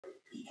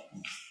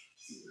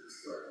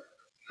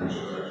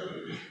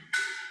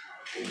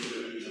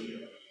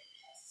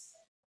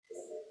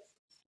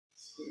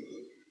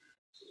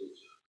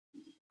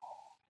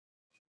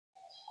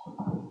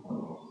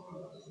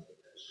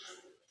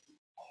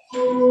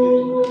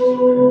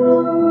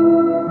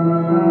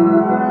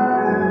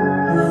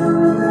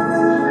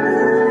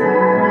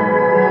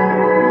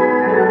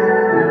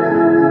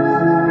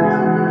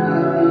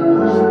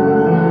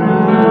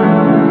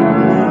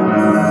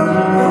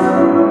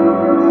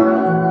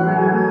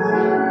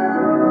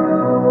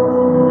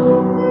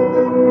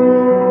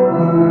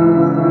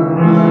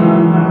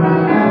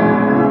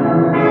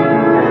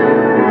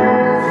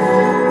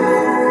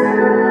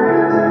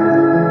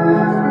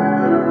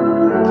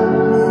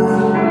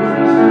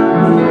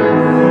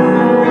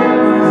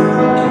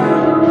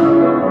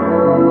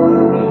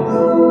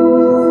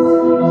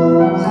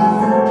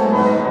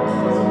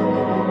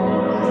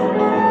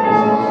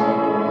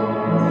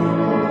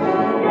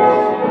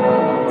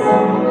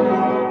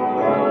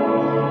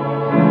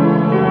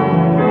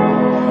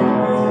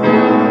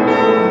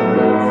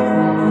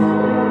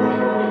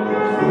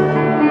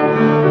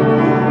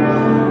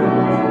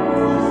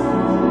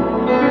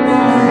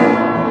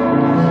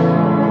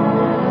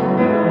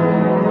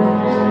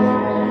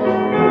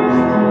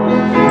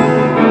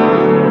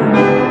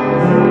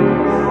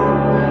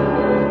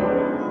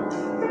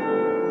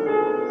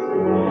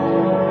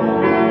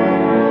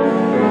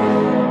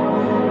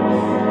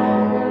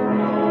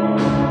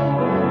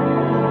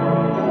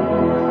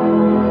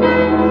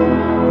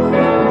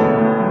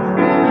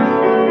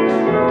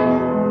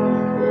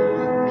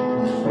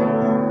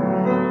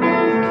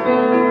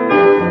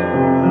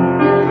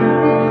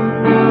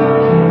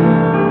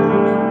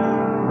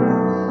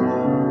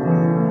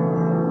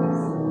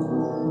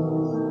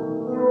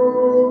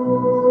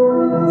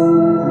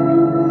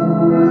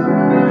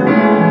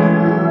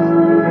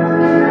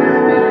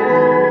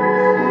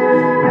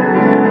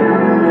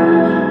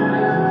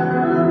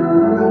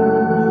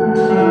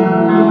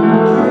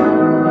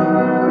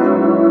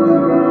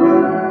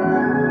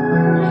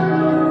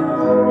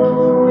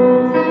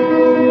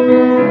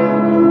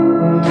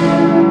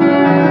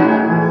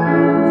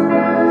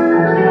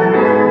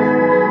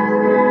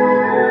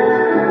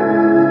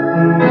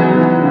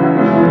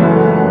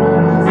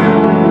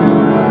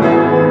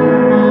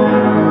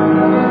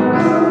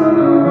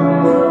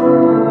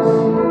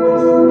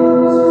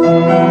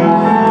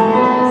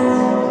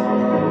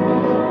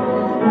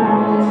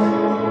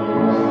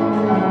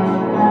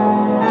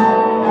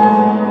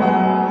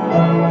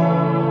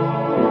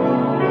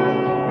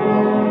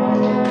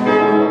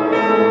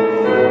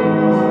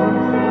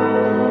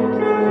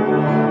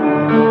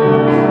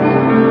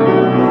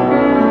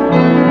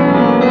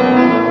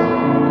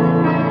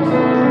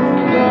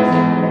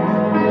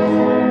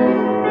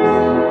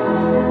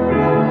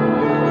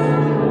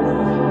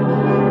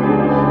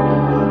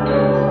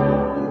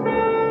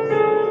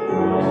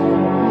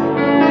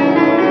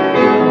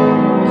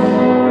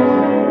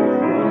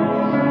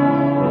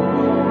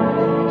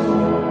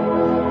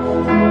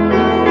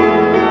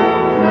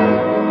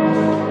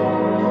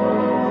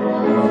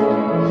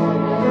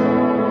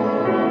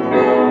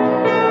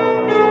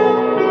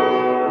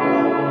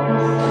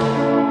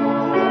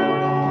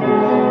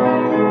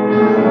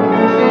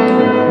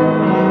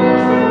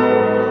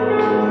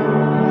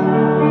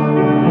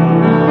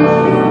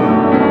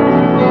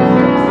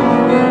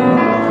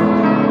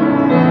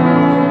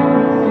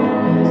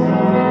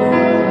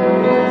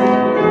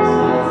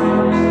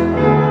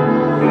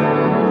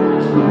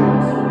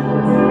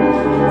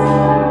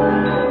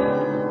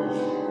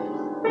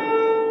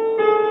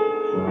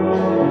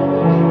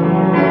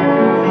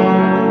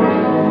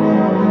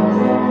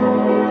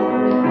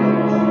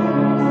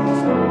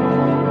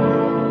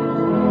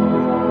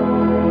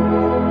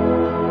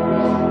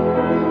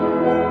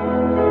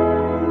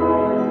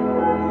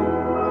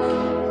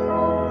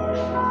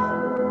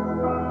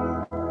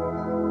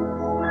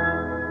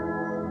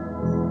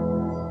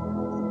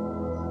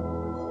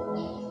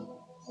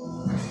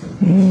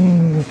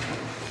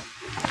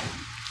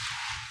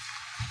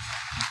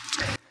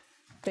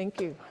Thank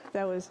you.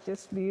 That was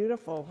just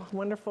beautiful.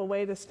 Wonderful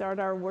way to start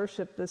our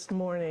worship this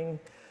morning.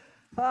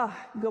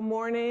 Good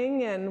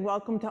morning and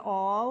welcome to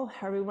all,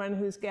 everyone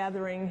who's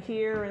gathering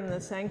here in the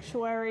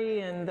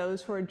sanctuary and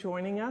those who are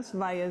joining us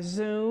via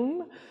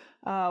Zoom.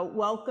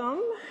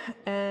 Welcome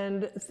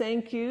and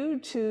thank you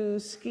to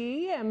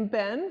Ski and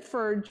Ben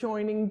for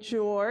joining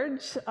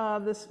George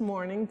this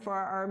morning for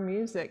our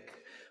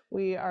music.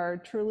 We are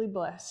truly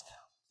blessed.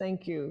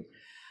 Thank you.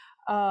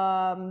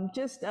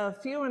 Just a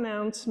few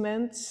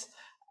announcements.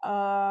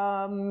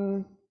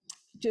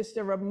 Just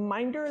a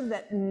reminder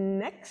that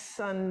next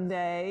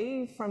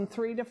Sunday from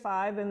 3 to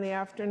 5 in the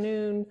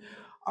afternoon,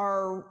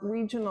 our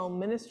regional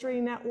ministry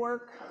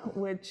network,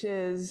 which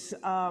is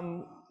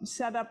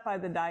set up by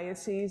the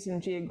diocese in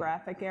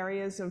geographic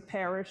areas of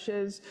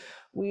parishes,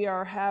 we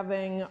are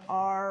having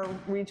our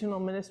regional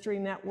ministry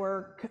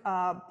network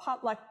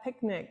potluck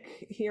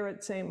picnic here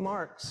at St.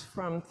 Mark's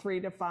from 3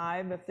 to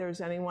 5, if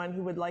there's anyone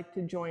who would like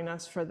to join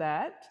us for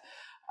that.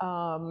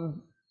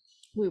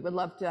 We would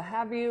love to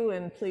have you,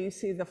 and please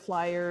see the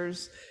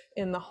flyers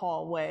in the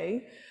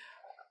hallway.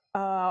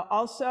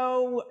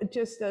 Also,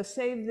 just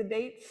save the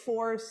date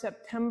for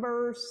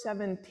September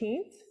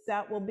 17th.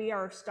 That will be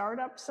our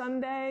startup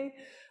Sunday.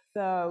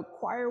 The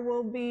choir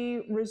will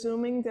be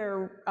resuming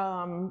their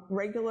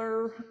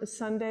regular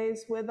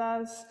Sundays with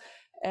us,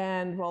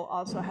 and we'll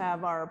also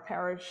have our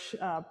parish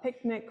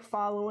picnic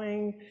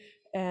following,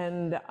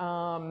 and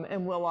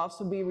we'll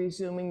also be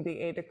resuming the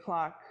 8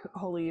 o'clock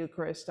Holy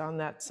Eucharist on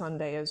that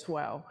Sunday as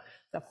well.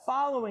 The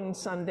following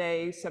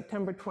Sunday,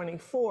 September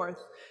 24th,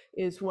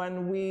 is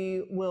when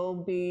we will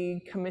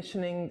be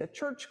commissioning the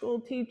church school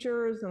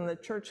teachers and the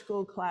church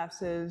school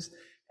classes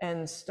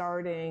and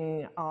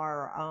starting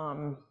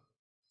our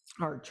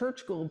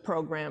church school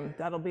program.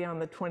 That'll be on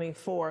the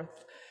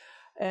 24th.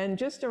 And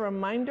just a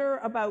reminder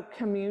about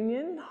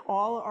communion.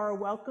 All are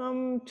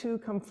welcome to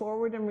come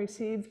forward and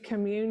receive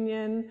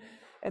communion.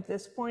 At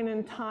this point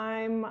in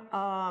time,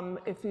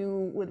 if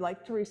you would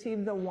like to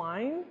receive the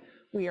wine,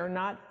 we are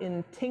not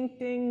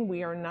intincting,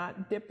 we are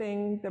not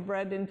dipping the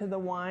bread into the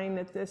wine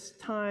at this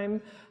time.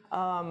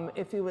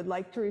 If you would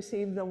like to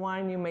receive the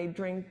wine, you may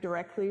drink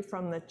directly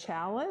from the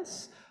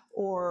chalice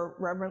or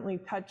reverently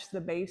touch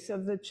the base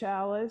of the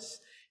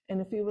chalice.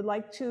 And if you would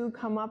like to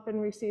come up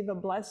and receive a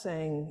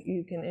blessing,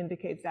 you can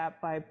indicate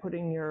that by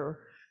putting your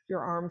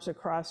arms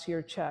across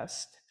your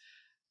chest.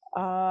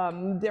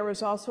 There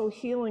is also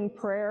healing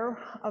prayer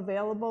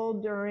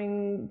available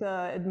during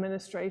the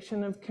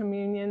administration of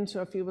communion.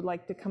 So if you would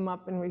like to come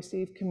up and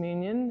receive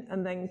communion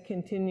and then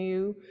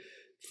continue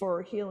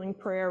for healing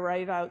prayer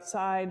right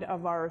outside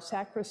of our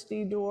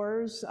sacristy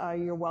doors,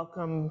 you're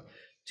welcome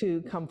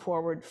to come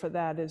forward for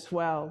that as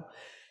well.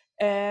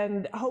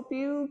 And hope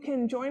you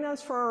can join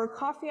us for our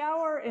coffee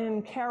hour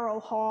in Carroll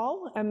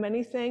Hall. And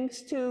many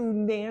thanks to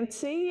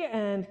Nancy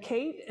and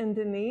Kate and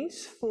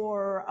Denise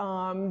for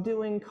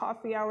doing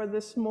coffee hour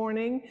this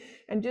morning.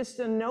 And just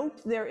a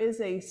note, there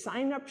is a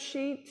sign-up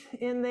sheet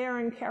in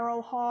there in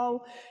Carroll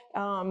Hall.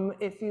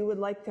 If you would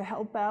like to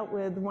help out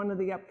with one of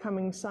the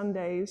upcoming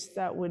Sundays,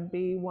 that would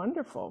be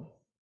wonderful.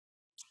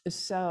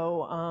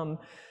 So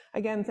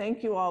again,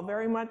 thank you all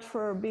very much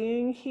for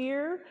being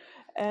here.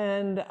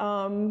 And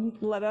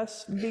let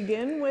us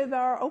begin with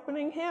our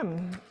opening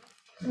hymn.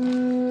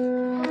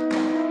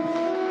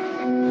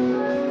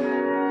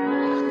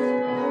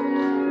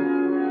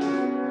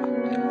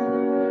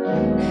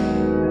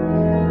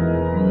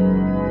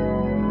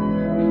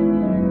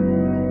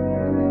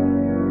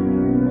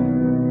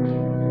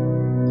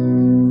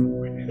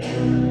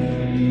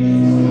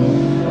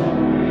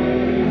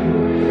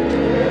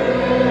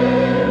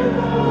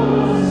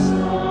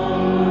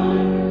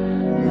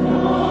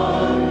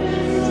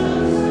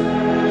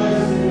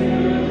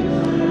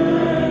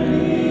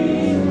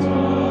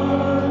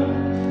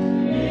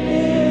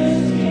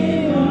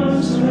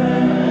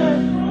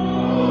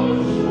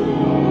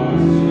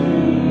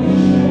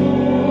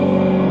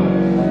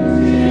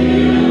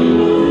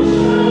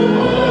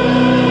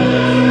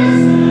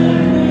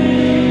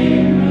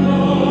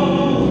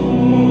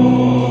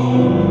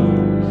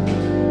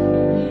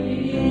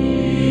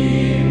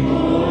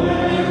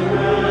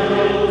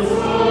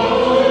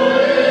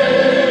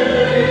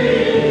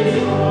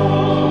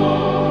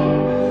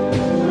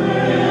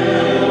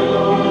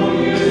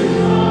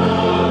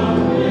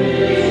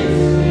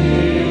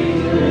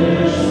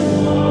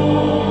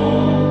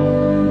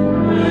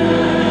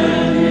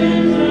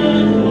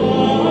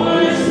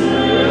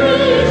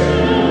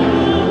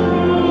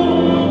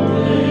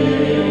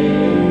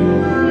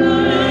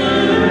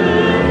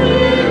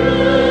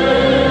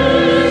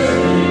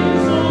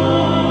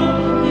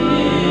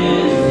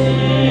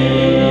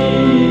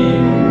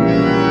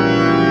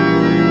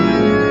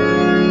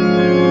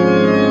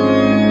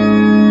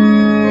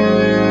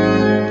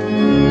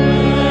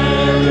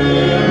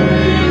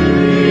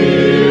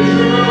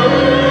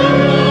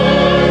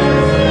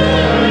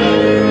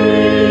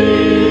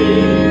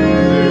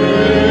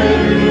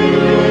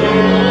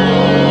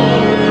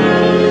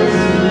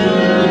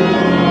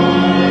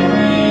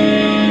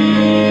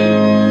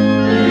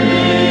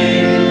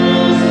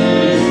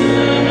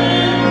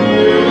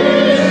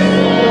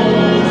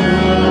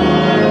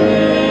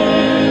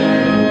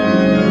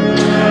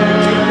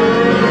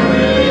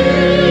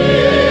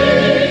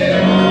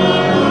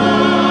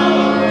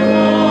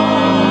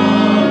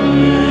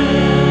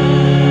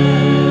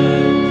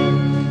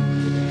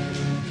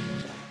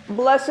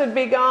 Blessed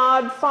be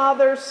God,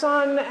 Father,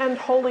 Son, and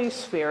Holy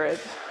Spirit.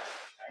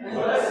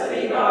 Blessed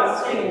be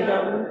God's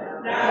kingdom,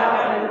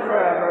 now and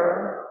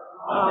forever.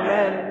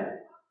 Amen.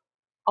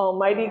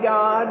 Almighty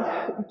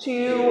God, to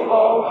you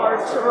all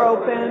hearts are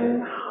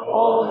open,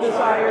 all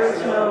desires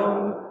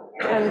known,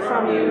 and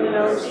from you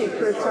no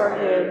secrets are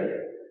hid.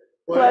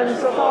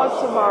 Cleanse the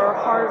thoughts of our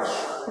hearts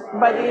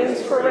by the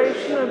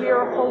inspiration of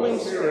your Holy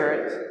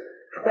Spirit,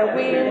 that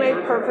we may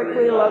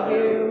perfectly love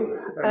you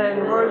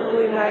and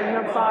worthily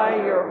magnify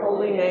your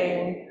holy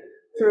name,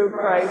 through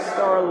Christ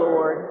our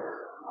Lord.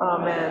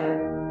 Amen.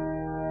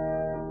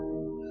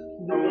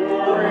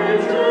 Glory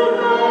to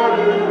God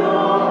in the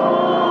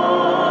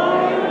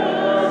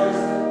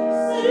highest.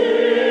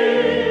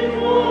 Sing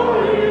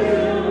glory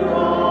to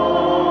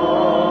God.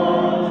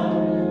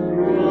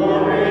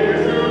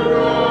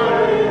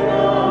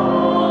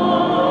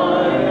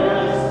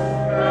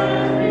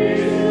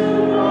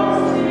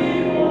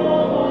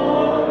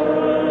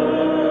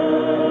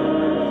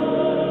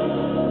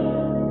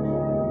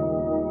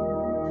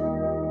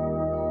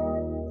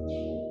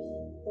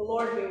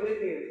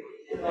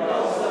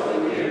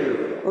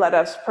 Let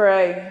us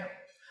pray.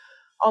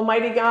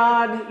 Almighty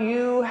God,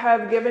 you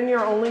have given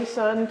your only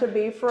Son to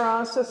be for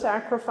us a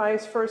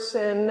sacrifice for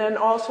sin and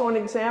also an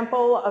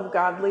example of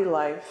godly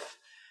life.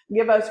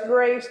 Give us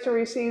grace to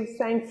receive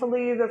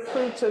thankfully the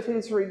fruits of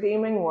his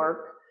redeeming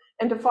work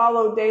and to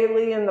follow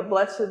daily in the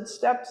blessed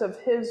steps of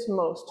his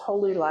most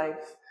holy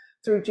life.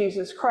 Through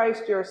Jesus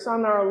Christ, your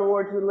Son, our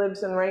Lord, who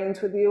lives and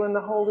reigns with you in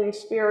the Holy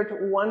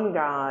Spirit, one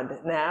God,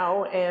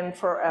 now and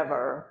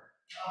forever.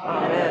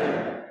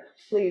 Amen.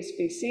 Please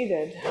be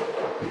seated.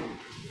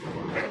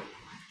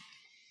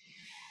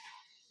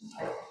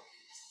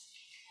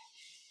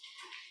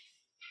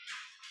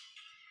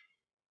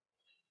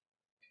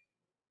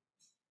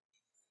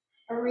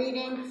 A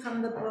reading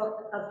from the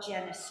book of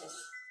Genesis.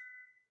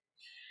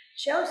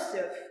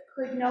 Joseph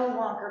could no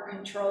longer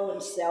control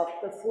himself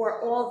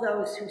before all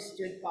those who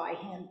stood by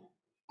him,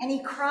 and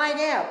he cried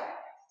out,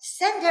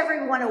 "Send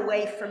everyone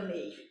away from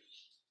me."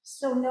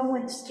 So no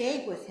one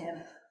stayed with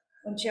him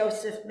when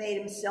Joseph made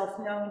himself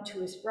known to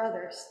his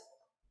brothers.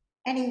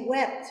 And he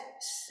wept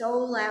so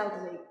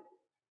loudly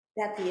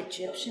that the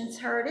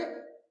Egyptians heard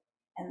it,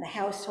 and the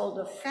household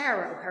of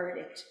Pharaoh heard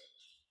it.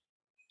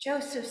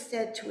 Joseph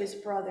said to his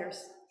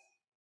brothers,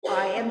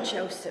 "I am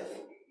Joseph.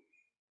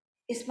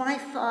 Is my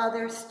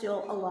father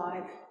still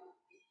alive?"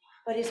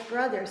 But his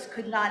brothers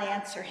could not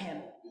answer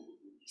him.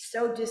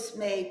 So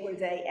dismayed were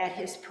they at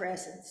his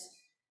presence.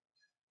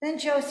 Then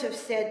Joseph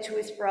said to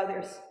his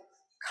brothers,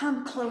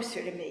 "Come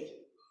closer to me."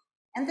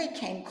 And they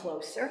came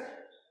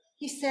closer.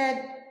 He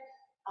said,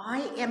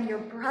 "I am your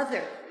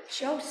brother,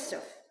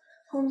 Joseph,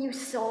 whom you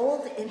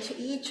sold into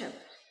Egypt.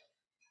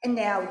 And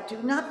now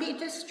do not be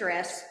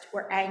distressed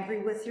or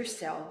angry with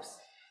yourselves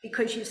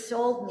because you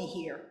sold me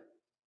here.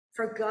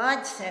 For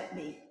God sent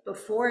me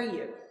before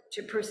you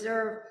to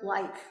preserve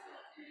life.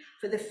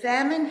 For the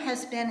famine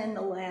has been in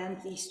the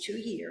land these 2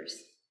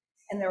 years,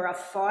 and there are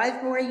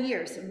 5 more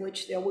years in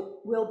which there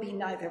will be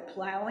neither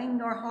plowing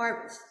nor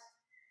harvest.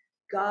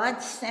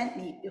 God sent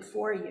me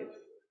before you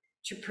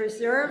to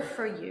preserve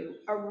for you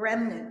a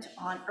remnant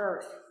on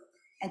earth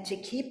and to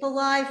keep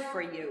alive for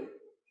you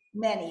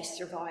many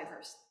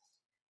survivors.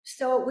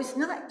 So it was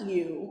not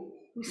you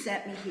who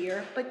sent me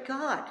here, but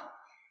God.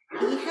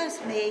 He has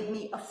made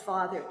me a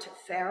father to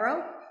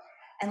Pharaoh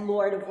and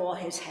lord of all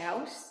his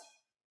house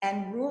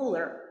and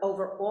ruler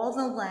over all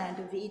the land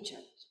of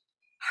Egypt.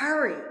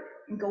 Hurry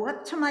and go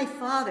up to my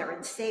father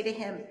and say to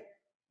him,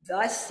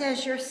 'Thus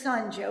says your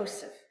son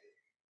Joseph,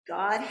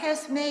 God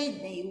has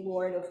made me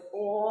lord of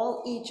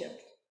all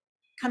Egypt.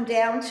 Come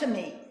down to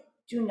me,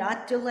 do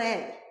not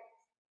delay.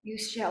 You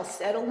shall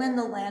settle in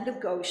the land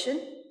of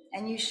Goshen,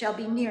 and you shall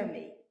be near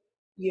me,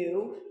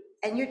 you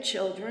and your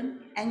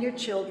children and your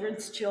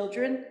children's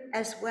children,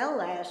 as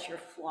well as your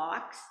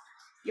flocks,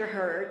 your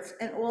herds,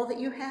 and all that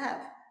you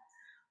have.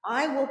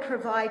 I will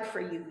provide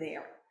for you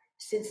there,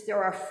 since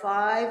there are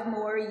 5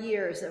 more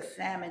years of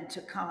famine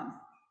to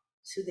come,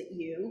 so that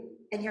you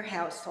and your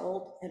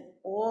household and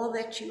all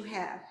that you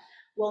have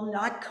will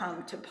not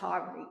come to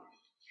poverty.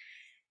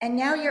 And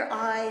now your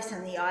eyes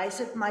and the eyes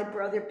of my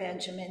brother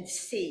Benjamin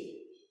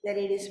see that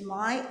it is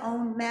my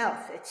own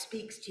mouth that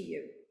speaks to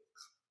you.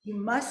 You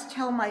must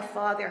tell my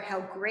father how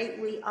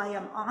greatly I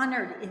am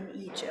honored in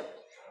Egypt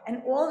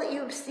and all that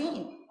you have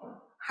seen.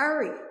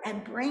 Hurry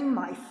and bring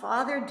my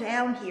father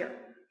down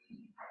here."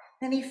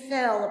 Then he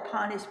fell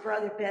upon his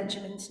brother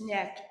Benjamin's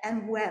neck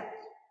and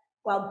wept,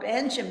 while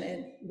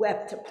Benjamin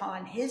wept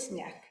upon his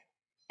neck.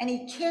 And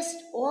he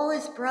kissed all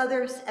his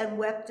brothers and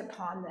wept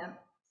upon them.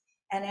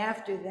 And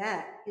after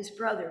that, his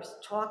brothers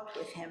talked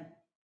with him.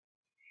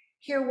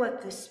 Hear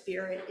what the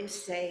Spirit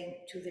is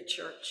saying to the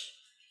church.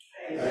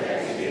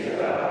 Thanks be to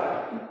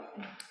God.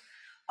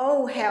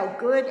 Oh, how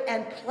good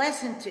and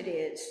pleasant it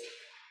is.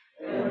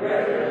 And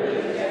regularly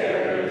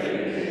together in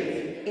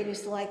unity. It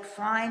is like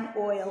fine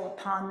oil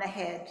upon the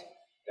head,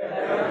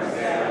 That comes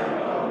down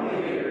upon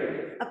the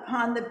beard.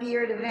 upon the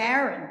beard of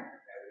Aaron.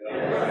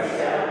 And runs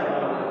down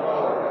upon the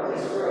collar of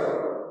his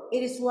robe.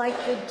 It is like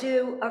the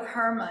dew of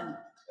Hermon.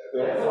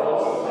 That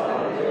falls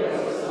upon the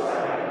hills of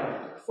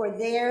Zion. For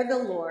there the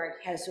Lord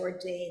has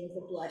ordained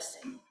the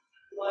blessing.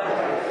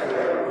 Life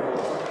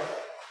forevermore.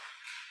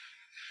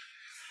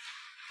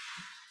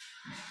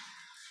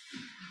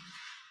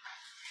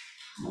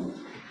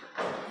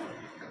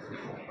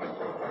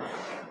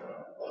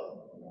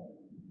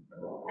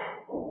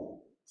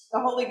 The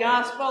Holy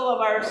Gospel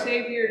of our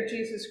Savior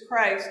Jesus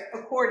Christ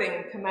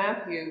according to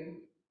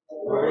Matthew.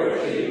 Glory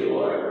to you,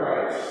 Lord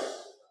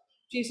Christ.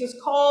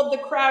 Jesus called the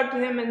crowd to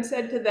him and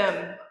said to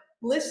them,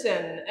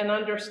 "Listen and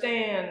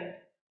understand.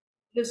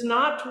 It is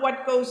not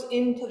what goes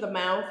into the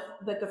mouth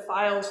that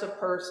defiles a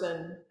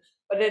person,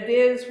 but it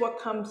is what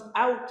comes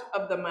out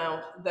of the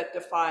mouth that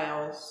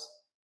defiles."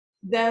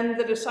 Then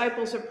the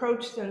disciples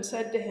approached and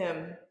said to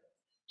him,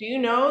 "Do you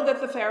know that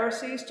the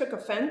Pharisees took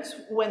offense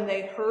when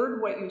they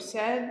heard what you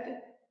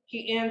said?"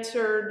 He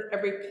answered,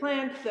 "Every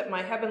plant that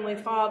my heavenly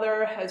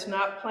Father has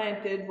not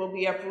planted will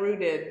be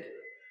uprooted.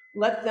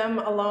 Let them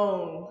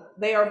alone.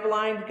 They are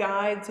blind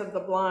guides of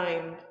the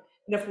blind.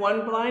 And if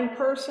one blind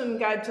person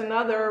guides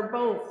another,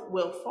 both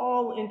will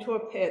fall into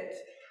a pit.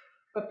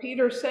 But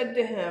Peter said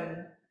to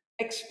him,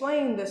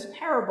 "Explain this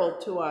parable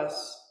to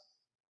us."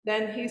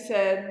 Then he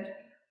said,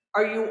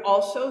 "Are you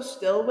also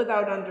still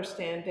without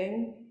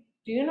understanding?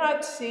 Do you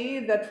not see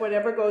that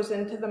whatever goes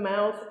into the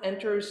mouth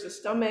enters the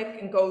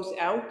stomach and goes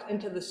out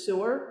into the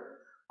sewer?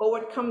 But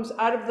what comes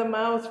out of the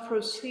mouth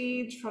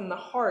proceeds from the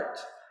heart,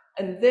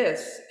 and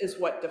this is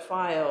what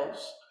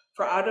defiles.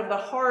 For out of the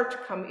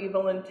heart come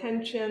evil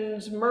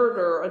intentions,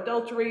 murder,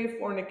 adultery,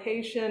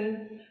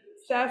 fornication,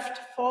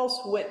 theft, false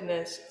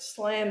witness,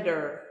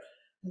 slander.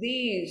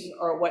 These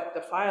are what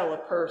defile a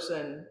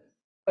person.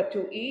 But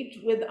to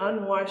eat with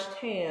unwashed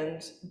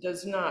hands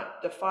does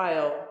not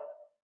defile."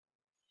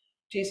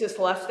 Jesus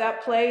left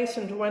that place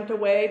and went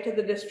away to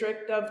the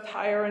district of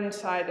Tyre and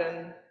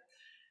Sidon.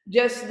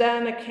 Just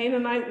then a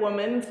Canaanite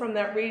woman from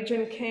that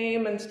region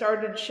came and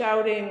started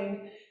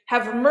shouting,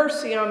 "Have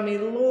mercy on me,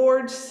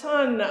 Lord,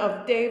 Son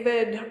of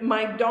David.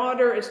 My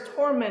daughter is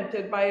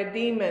tormented by a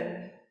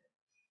demon."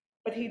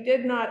 But he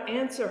did not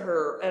answer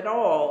her at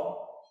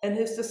all. And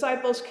his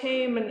disciples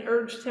came and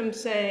urged him,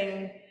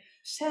 saying,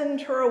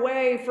 "Send her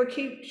away, for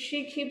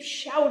she keeps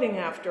shouting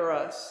after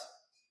us."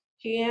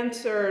 He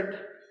answered,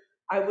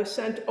 "I was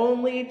sent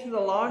only to the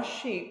lost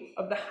sheep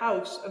of the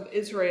house of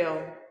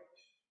Israel."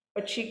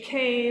 But she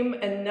came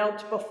and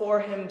knelt before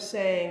him,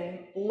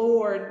 saying,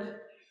 "Lord,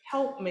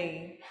 help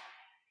me."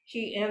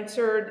 He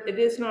answered, "It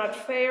is not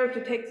fair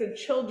to take the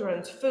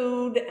children's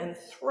food and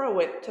throw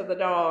it to the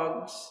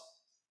dogs."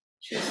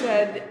 She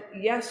said,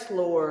 "Yes,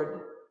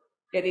 Lord,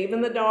 yet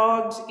even the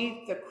dogs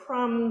eat the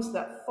crumbs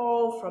that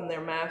fall from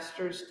their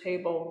master's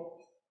table."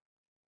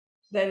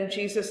 Then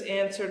Jesus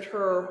answered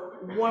her,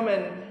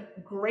 "Woman,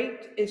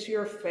 great is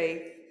your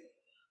faith.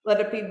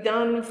 Let it be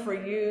done for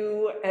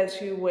you as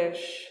you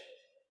wish."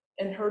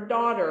 And her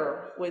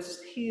daughter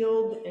was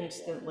healed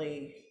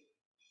instantly.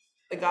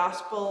 The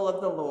Gospel of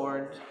the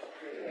Lord.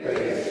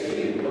 Praise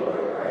to you,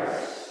 Lord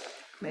Christ.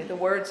 May the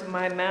words of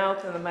my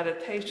mouth and the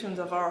meditations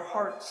of our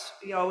hearts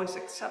be always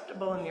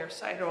acceptable in your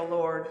sight, O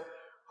Lord,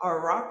 our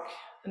rock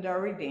and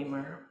our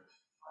Redeemer.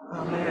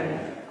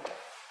 Amen.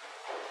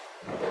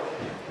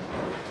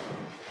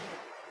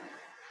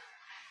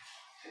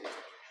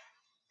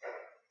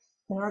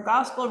 In our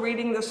Gospel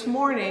reading this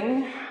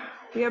morning,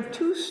 we have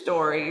two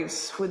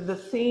stories with the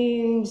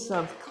themes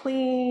of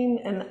clean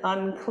and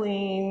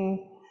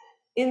unclean,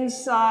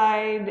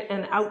 inside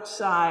and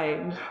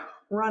outside,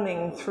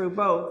 running through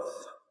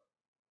both.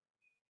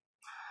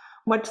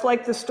 Much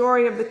like the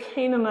story of the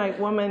Canaanite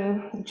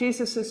woman,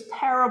 Jesus'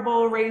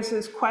 parable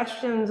raises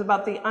questions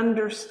about the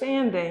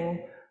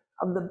understanding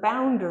of the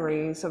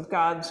boundaries of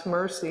God's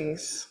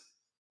mercies.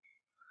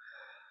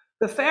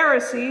 The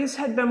Pharisees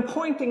had been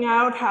pointing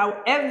out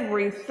how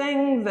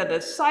everything the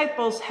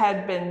disciples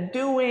had been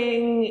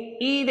doing,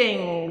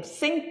 eating,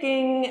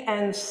 thinking,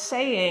 and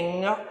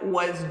saying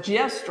was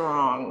just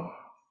wrong.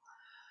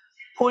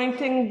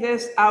 Pointing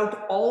this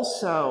out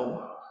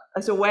also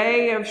as a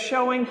way of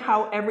showing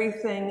how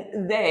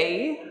everything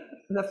they,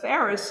 the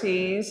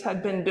Pharisees,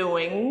 had been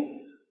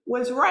doing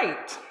was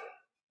right.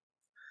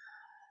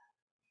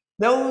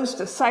 Those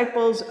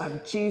disciples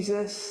of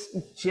Jesus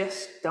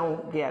just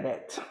don't get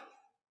it.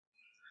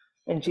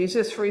 And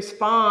Jesus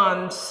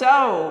responds,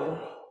 "So,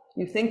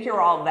 you think you're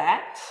all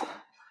that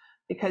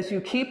because you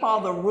keep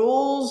all the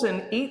rules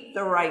and eat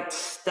the right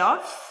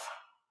stuff?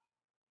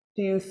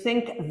 Do you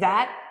think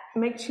that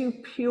makes you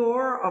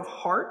pure of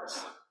heart?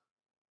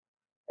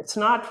 It's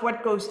not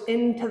what goes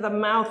into the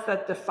mouth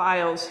that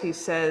defiles," he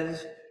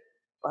says,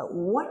 "but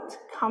what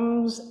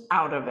comes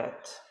out of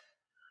it.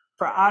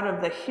 For out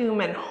of the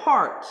human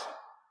heart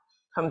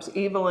comes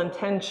evil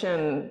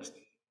intention,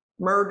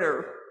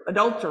 murder,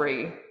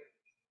 adultery,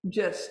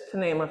 just to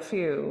name a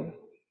few."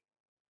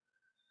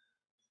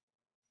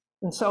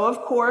 And so,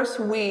 of course,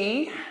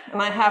 we,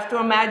 and I have to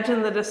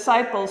imagine the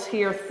disciples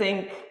here,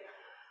 think,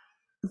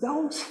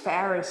 those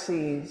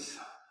Pharisees,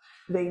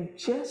 they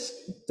just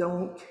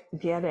don't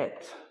get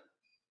it.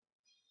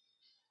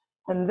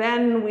 And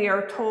then we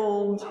are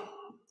told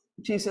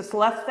Jesus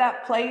left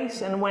that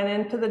place and went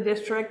into the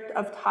district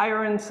of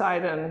Tyre and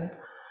Sidon.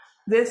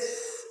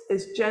 This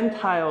is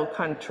Gentile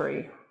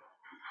country,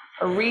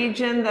 a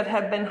region that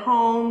had been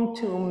home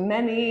to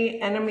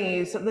many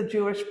enemies of the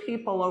Jewish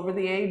people over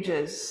the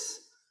ages.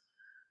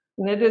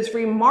 And it is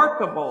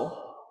remarkable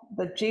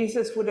that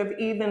Jesus would have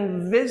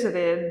even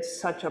visited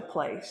such a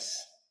place.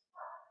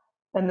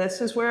 And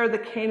this is where the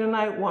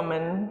Canaanite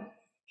woman,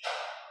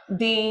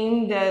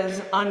 deemed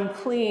as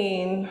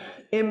unclean,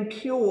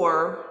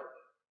 impure,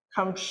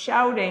 comes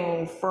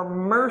shouting for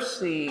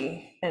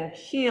mercy and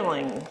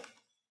healing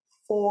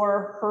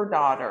for her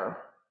daughter.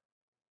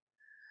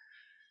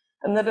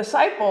 And the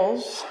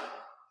disciples,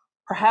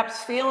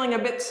 perhaps feeling a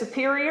bit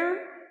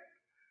superior,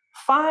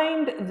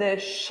 find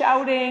this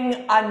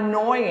shouting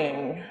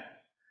annoying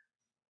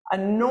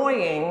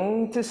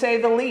to say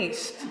the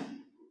least.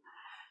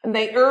 And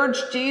they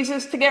urge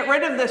Jesus to get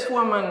rid of this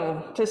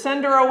woman, to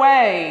send her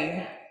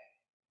away.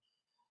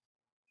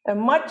 And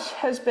much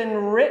has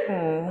been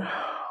written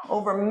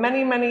over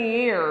many,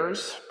 many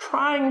years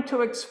trying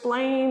to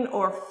explain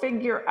or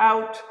figure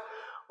out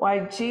why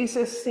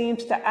Jesus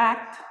seems to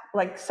act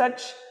like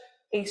such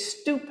a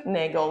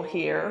stoop-nagel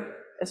here,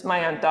 as my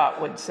Aunt Dot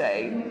would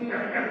say.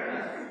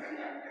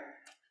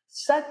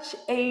 Such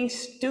a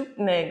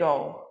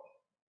stoop-nagel,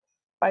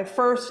 by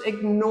first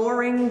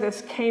ignoring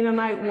this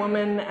Canaanite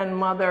woman and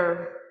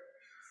mother,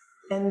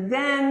 and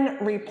then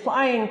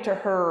replying to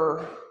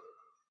her,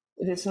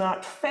 "It is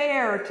not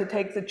fair to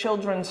take the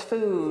children's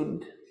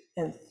food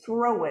and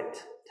throw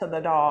it to the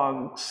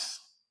dogs."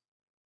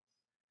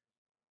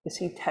 Is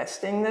he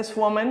testing this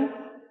woman?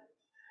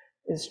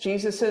 Is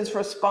Jesus'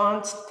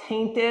 response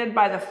tainted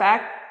by the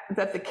fact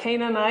that the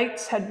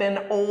Canaanites had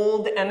been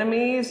old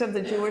enemies of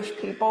the Jewish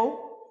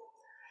people?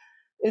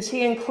 Is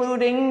he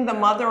including the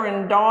mother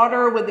and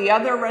daughter with the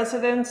other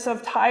residents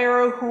of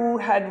Tyre who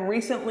had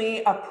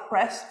recently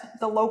oppressed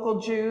the local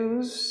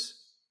Jews?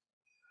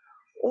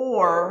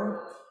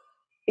 Or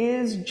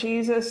is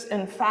Jesus,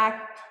 in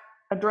fact,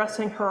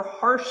 addressing her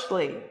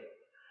harshly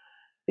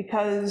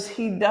because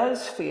he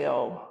does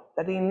feel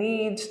that he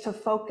needs to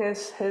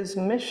focus his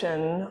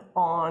mission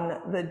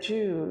on the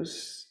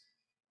Jews?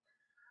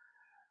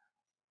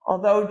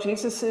 Although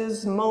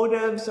Jesus's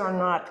motives are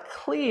not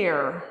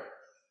clear,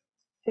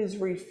 his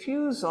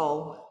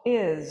refusal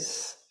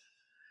is.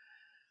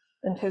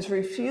 And his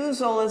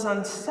refusal is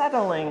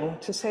unsettling,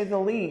 to say the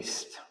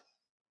least,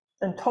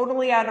 and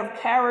totally out of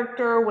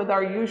character with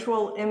our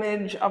usual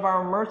image of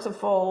our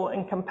merciful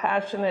and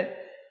compassionate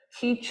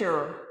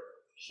teacher,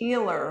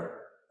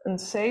 healer,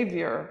 and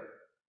savior.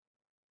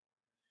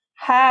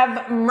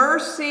 "Have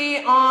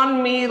mercy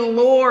on me,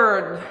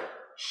 Lord,"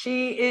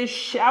 she is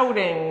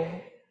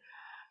shouting.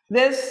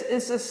 This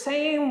is the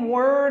same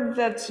word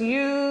that's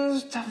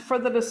used for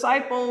the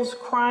disciples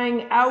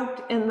crying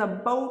out in the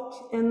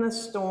boat in the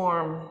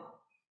storm.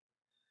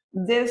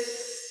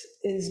 This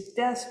is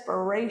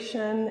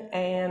desperation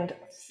and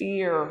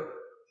fear.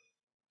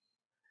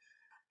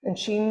 And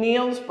she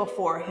kneels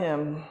before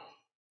him.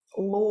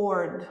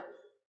 "Lord,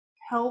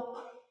 help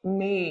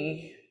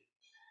me."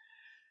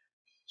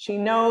 She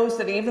knows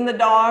that even the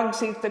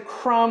dogs eat the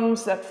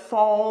crumbs that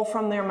fall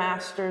from their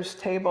master's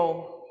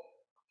table.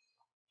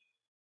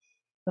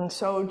 And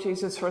so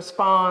Jesus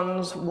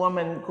responds,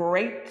 "Woman,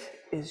 great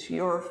is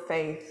your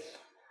faith,"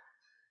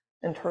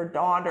 and her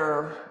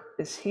daughter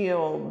is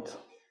healed.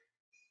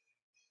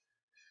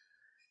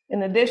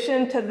 In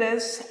addition to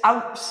this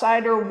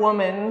outsider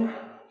woman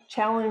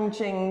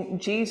challenging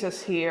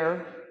Jesus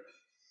here,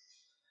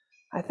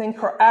 I think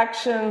her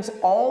actions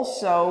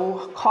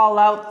also call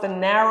out the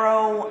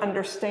narrow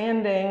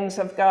understandings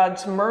of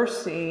God's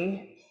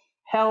mercy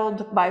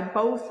held by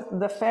both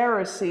the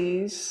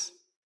Pharisees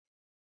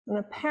and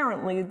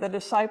apparently the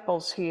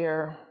disciples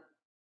here.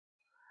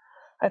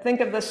 I think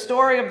of the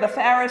story of the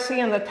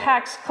Pharisee and the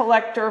tax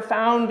collector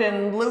found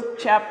in Luke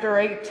chapter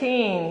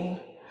 18,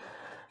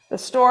 the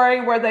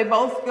story where they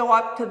both go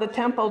up to the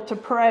temple to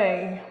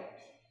pray.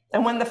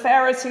 And when the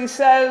Pharisee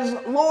says,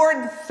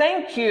 "Lord,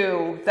 thank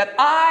you that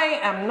I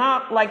am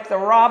not like the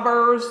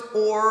robbers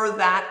or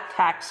that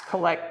tax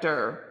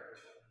collector."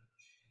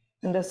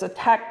 And as the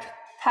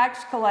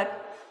tax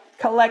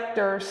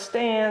collector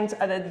stands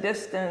at a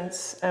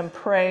distance and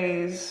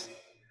prays,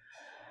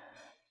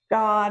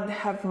 "God,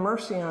 have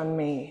mercy on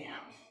me,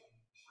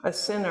 a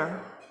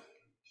sinner."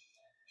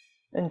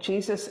 And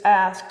Jesus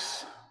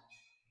asks,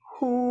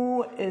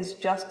 who is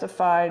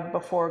justified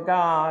before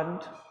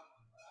God?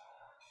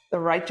 The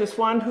righteous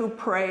one who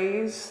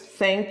prays,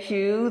 "Thank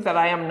you that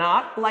I am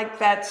not like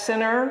that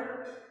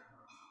sinner,"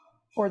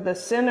 or the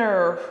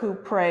sinner who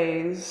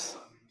prays,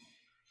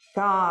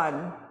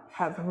 "God,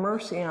 have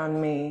mercy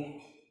on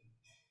me,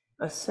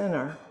 a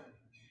sinner"?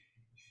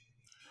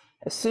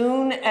 As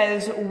soon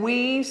as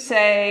we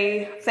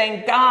say,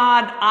 "Thank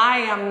God I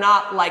am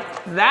not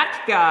like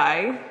that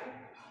guy,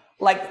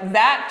 like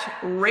that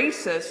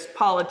racist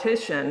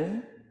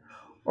politician,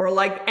 or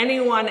like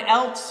anyone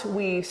else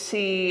we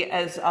see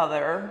as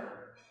other,"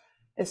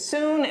 as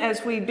soon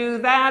as we do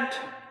that,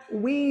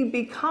 we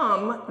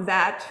become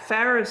that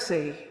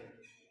Pharisee.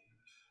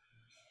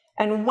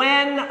 And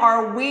when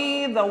are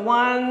we the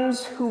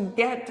ones who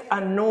get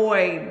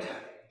annoyed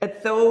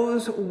at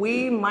those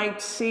we might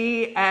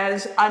see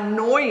as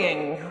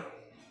annoying,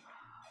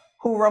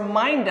 who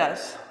remind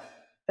us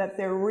that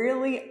there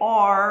really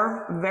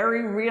are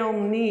very real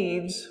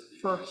needs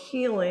for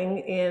healing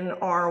in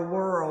our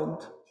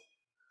world?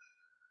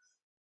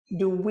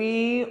 Do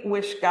we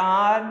wish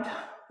God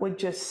would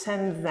just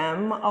send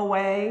them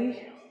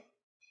away?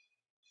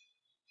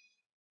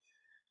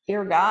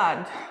 Dear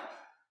God,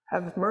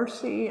 have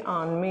mercy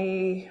on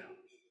me,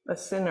 a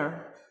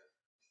sinner.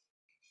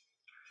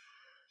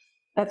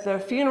 At the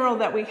funeral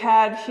that we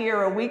had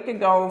here a week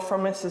ago for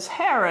Mrs.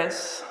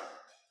 Harris,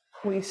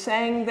 we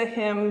sang the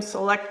hymn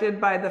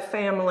selected by the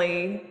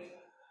family,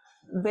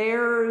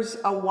 "There's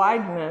a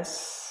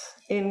wideness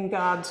in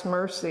God's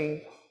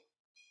mercy."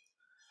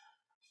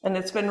 And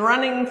it's been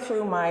running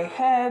through my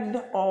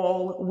head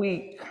all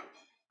week.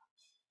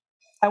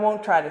 I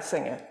won't try to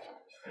sing it.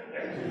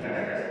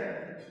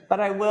 but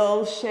I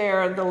will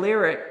share the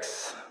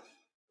lyrics.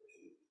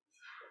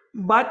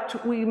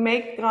 But we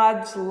make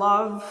God's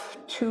love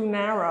too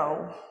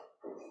narrow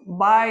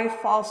by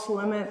false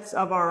limits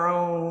of our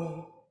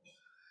own,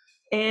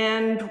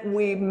 and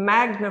we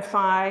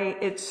magnify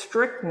its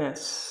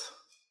strictness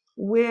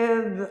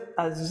with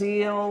a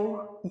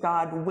zeal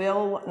God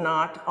will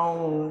not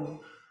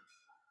own.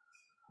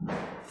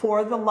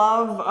 For the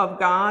love of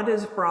God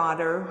is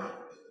broader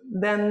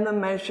than the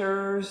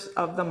measures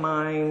of the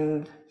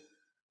mind,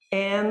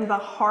 and the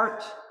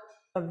heart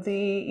of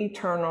the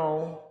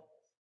eternal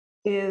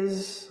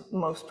is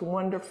most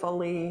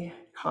wonderfully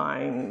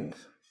kind.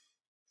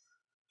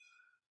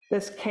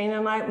 This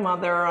Canaanite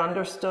mother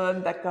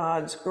understood that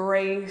God's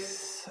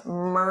grace,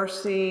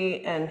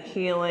 mercy, and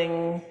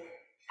healing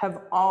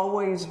have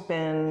always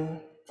been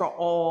for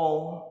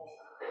all,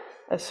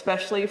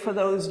 especially for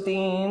those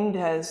deemed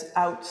as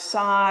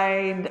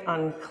outside,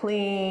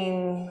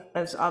 unclean,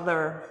 as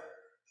other.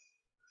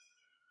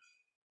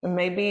 And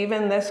maybe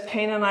even this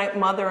Canaanite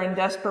mother in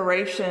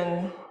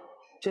desperation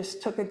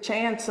just took a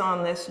chance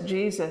on this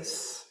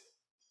Jesus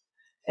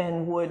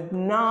and would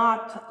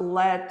not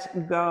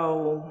let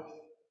go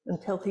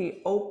until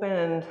he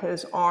opened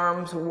his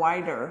arms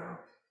wider,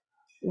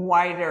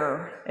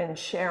 and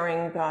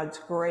sharing God's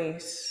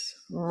grace,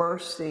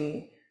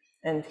 mercy,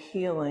 and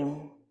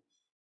healing.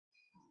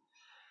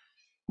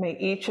 May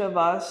each of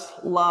us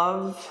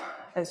love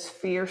as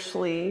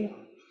fiercely,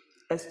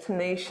 as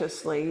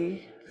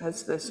tenaciously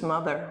as this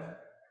mother.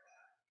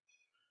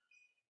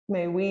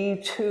 May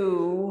we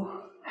too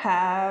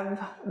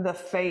have the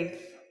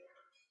faith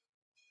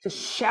to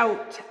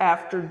shout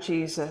after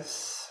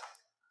Jesus,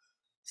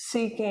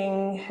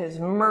 seeking his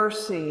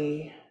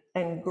mercy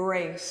and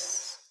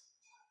grace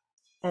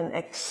and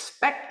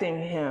expecting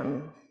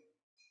him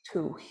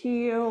to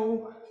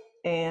heal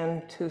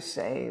and to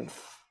save.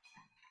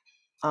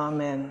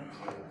 Amen.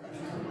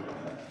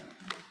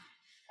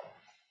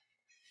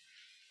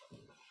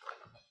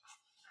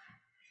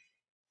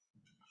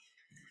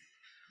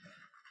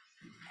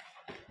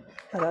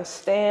 Let us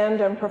stand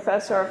and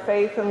profess our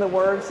faith in the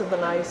words of the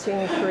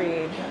Nicene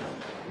Creed.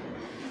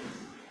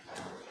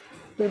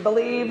 We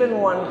believe in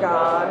one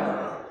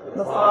God,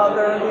 the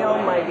Father, the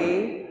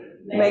Almighty,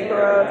 maker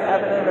of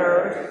heaven and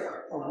earth,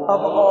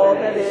 of all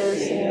that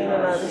is seen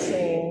and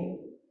unseen.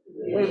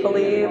 We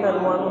believe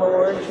in one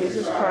Lord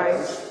Jesus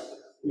Christ,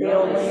 the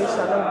only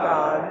Son of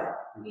God,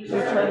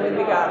 eternally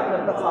begotten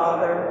of the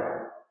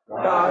Father,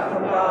 God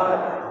from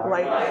God,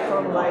 light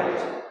from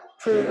light,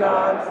 true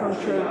God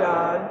from true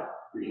God,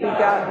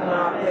 begotten,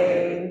 not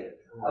made,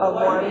 of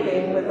one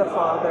being with the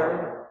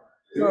Father.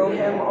 Through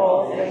him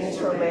all things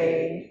were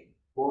made.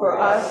 For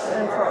us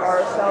and for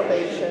our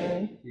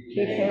salvation,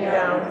 he came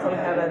down from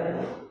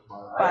heaven.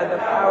 By the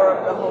power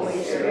of the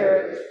Holy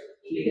Spirit,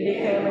 he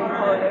became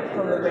incarnate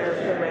from the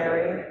Virgin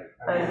Mary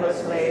and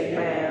was made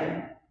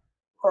man.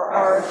 For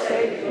our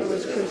sake, he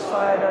was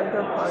crucified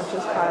under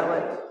Pontius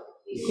Pilate.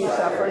 He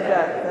suffered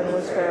death and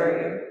was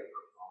buried.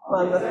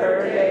 On the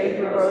third day,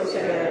 he rose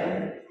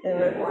again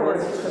in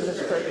accordance with the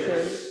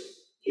Scriptures.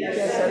 He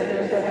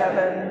ascended into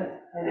heaven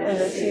and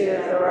is seated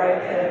at the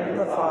right hand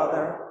of the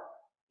Father.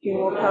 He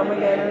will come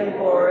again in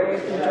glory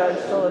to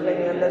judge the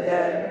living and the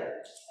dead,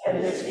 and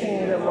his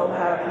kingdom will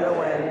have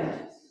no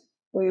end.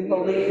 We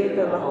believe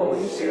in the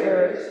Holy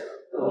Spirit,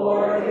 the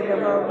Lord, the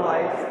giver of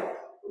life,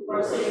 who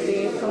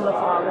proceeds from the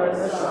Father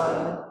and the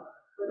Son.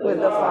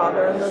 With the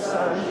Father and the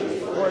Son, he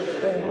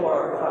worshiped and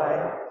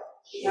glorified.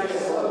 He has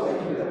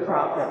spoken to the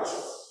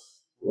prophets.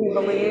 We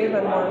believe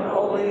in one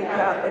holy,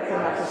 Catholic,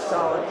 and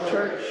Apostolic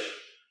Church.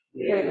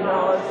 We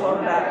acknowledge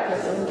one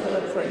baptism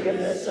for the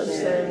forgiveness of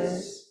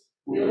sins.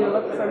 We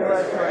look for the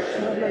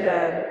resurrection of the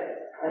dead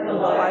and the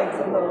life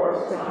of the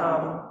world to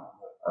come.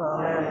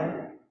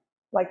 Amen.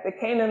 Like the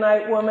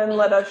Canaanite woman,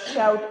 let us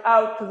shout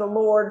out to the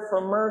Lord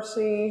for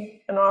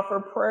mercy and offer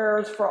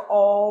prayers for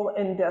all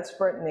in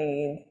desperate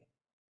need.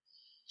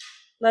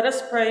 Let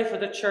us pray for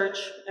the Church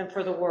and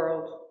for the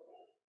world.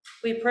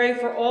 We pray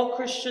for all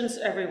Christians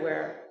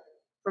everywhere,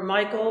 for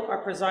Michael,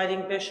 our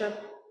presiding bishop,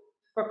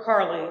 for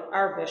Karney,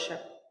 our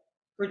bishop,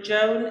 for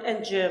Joan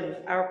and Jim,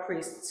 our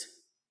priests,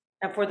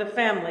 and for the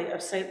family of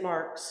St.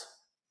 Mark's.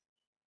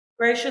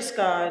 Gracious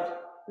God,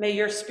 may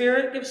your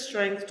Spirit give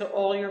strength to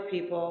all your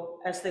people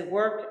as they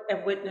work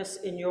and witness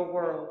in your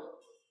world.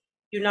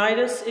 Unite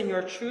us in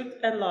your truth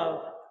and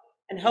love,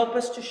 and help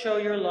us to show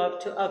your love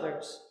to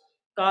others.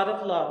 God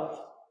of love.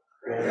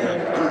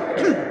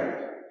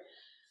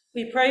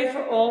 We pray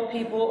for all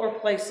people or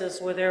places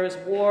where there is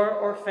war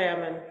or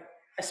famine,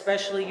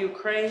 especially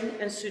Ukraine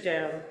and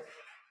Sudan.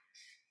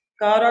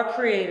 God, our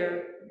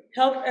Creator,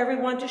 help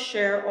everyone to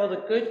share all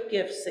the good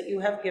gifts that you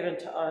have given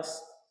to us.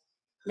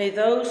 May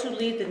those who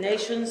lead the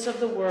nations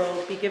of the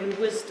world be given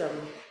wisdom.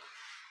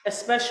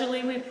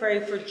 Especially we pray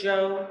for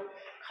Joe,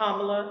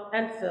 Kamala,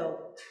 and Phil.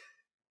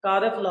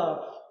 God of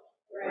love.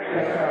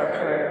 Grant our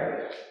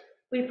prayer.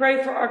 We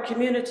pray for our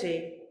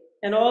community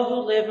and all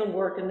who live and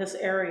work in this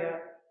area.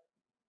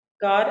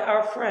 God,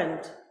 our friend,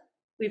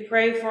 we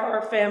pray for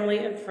our family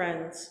and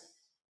friends.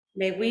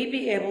 May we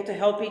be able to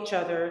help each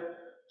other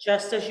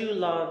just as you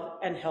love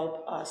and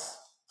help us.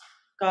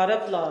 God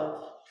of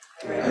love,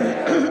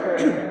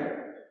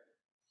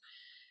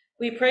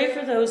 we pray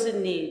for those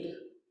in need,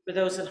 for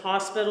those in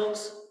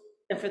hospitals,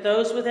 and for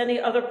those with any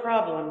other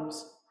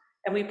problems,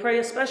 and we pray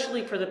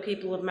especially for the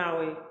people of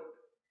Maui.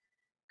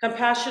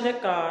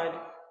 Compassionate God,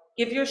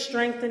 give your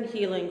strength and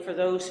healing for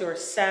those who are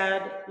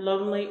sad,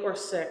 lonely, or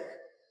sick.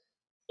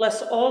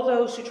 Bless all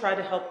those who try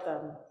to help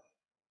them.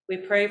 We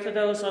pray for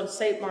those on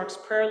St. Mark's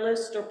prayer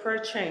list or prayer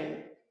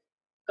chain.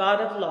 God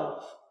of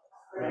love,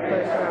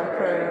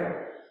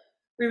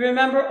 we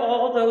remember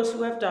all those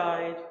who have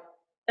died,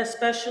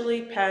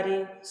 especially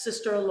Patty,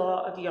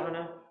 sister-in-law of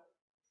Yana,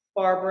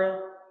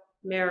 Barbara,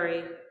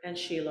 Mary, and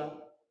Sheila.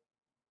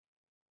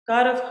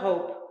 God of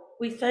hope,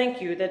 we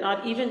thank you that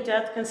not even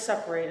death can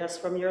separate us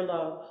from your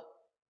love.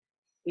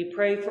 We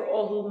pray for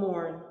all who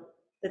mourn,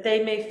 that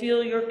they may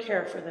feel your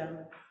care for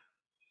them.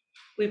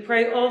 We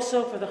pray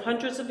also for the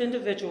hundreds of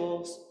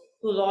individuals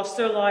who lost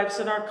their lives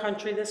in our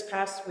country this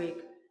past week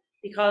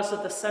because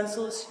of the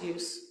senseless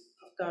use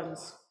of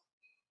guns.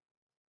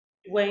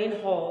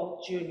 Dwayne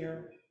Hall,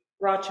 Jr.,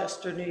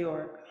 Rochester, New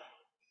York.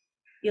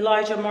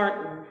 Elijah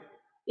Martin,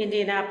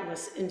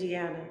 Indianapolis,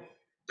 Indiana.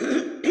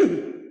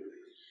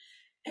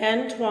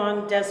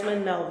 Antoine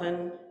Desmond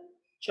Melvin,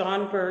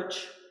 John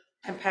Birch,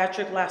 and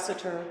Patrick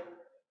Lassiter,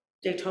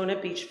 Daytona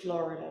Beach,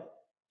 Florida.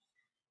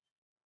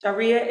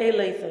 Daria A.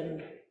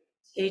 Lathan,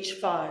 age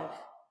 5,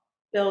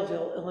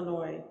 Belleville,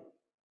 Illinois.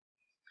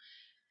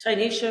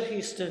 Tynesha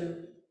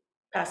Houston,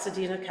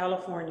 Pasadena,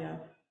 California.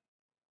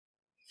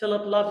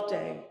 Philip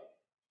Loveday,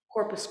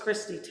 Corpus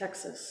Christi,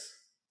 Texas.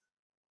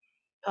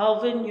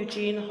 Alvin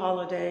Eugene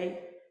Holliday,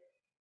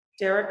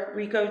 Derek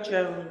Rico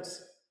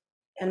Jones,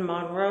 and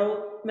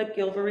Monroe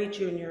McGilvery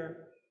Jr.,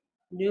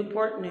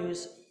 Newport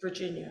News,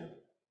 Virginia.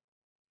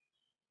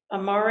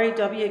 Amare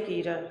W.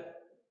 Gita,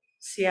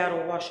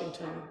 Seattle,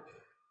 Washington.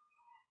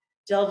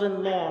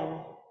 Delvin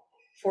Long,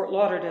 Fort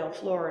Lauderdale,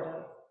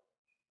 Florida.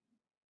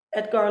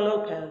 Edgar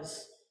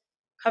Lopez,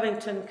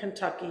 Covington,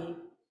 Kentucky.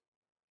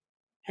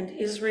 And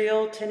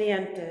Israel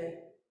Teniente,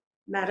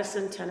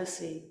 Madison,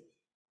 Tennessee.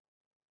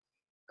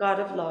 God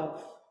of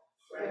love,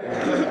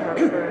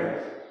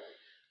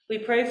 we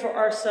pray for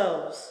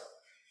ourselves,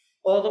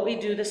 all that we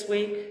do this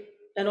week,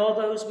 and all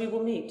those we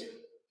will meet.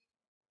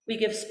 We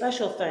give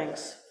special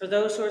thanks for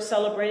those who are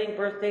celebrating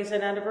birthdays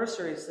and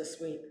anniversaries this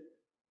week,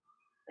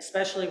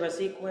 especially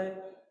Razikwe,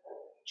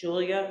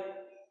 Julia,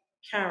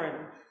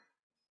 Karen,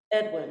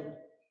 Edwin,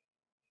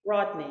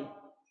 Rodney,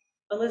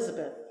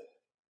 Elizabeth,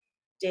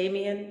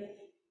 Damien,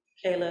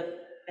 Caleb,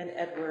 and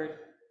Edward,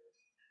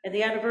 and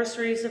the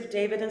anniversaries of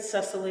David and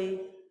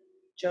Cecily,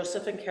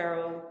 Joseph and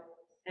Carol,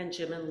 and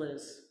Jim and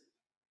Liz.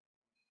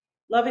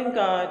 Loving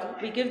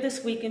God, we give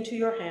this week into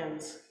your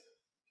hands.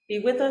 Be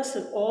with us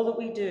in all that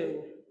we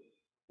do.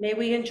 May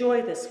we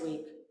enjoy this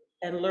week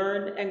and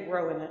learn and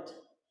grow in it.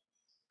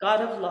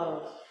 God of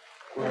love,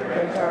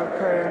 grant our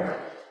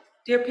prayer.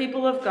 Dear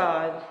people of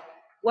God,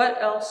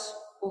 what else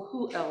or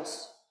who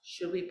else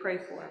should we pray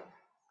for?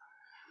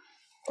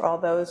 For all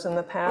those in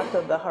the path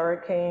of the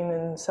hurricane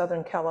in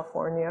Southern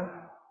California.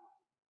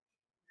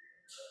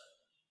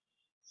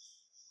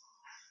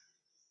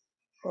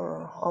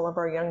 For all of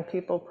our young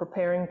people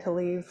preparing to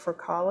leave for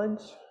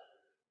college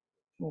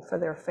and for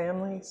their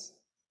families.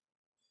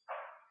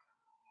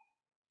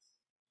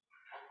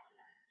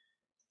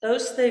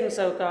 Those things,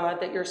 O God,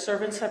 that your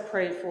servants have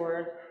prayed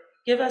for,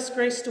 give us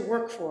grace to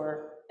work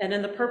for, and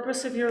in the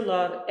purpose of your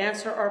love,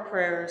 answer our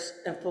prayers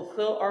and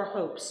fulfill our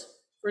hopes,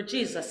 for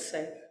Jesus'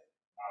 sake.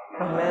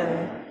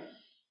 Amen.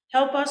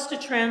 Help us to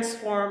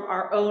transform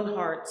our own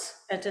hearts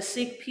and to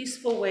seek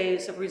peaceful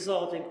ways of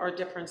resolving our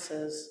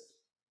differences.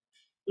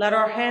 Let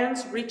our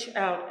hands reach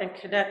out and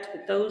connect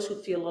with those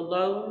who feel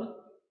alone,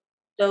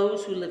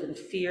 those who live in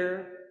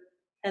fear,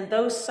 and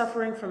those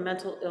suffering from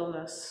mental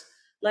illness.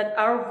 Let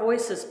our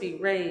voices be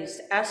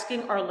raised,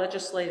 asking our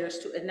legislators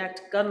to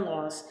enact gun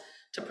laws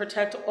to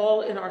protect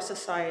all in our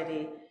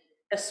society,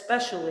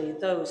 especially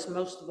those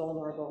most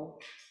vulnerable.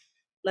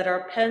 Let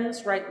our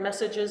pens write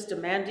messages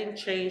demanding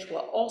change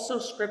while also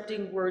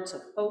scripting words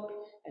of hope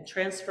and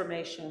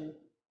transformation.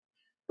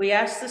 We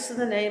ask this in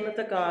the name of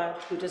the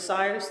God who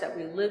desires that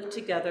we live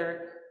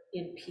together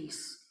in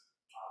peace.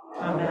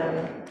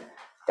 Amen.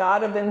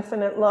 God of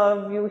infinite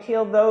love, you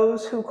heal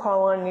those who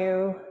call on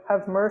you.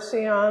 Have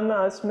mercy on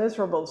us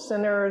miserable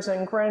sinners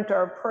and grant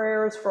our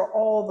prayers for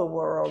all the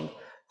world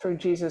through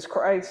Jesus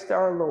Christ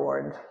our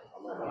Lord.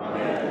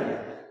 Amen.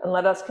 And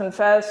let us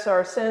confess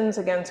our sins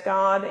against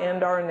God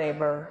and our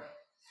neighbor.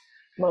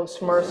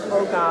 Most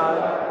merciful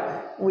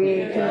God,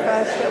 we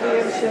confess that we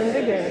have sinned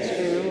against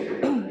you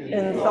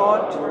in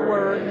thought,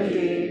 word, and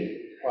deed,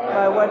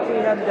 by what we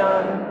have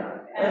done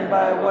and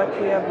by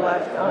what we have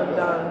left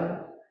undone.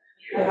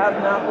 We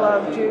have not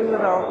loved you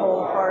with our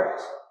whole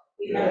heart.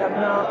 We have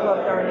not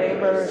loved our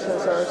neighbors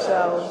as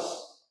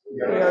ourselves.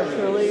 We are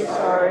truly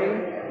sorry,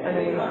 and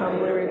we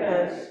humbly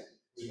repent.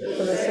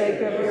 For the sake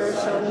of your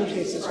Son,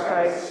 Jesus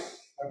Christ,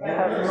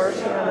 have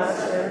mercy on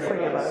us and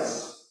forgive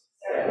us,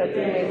 that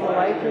that we may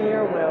delight in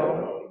your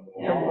will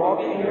and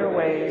walk in your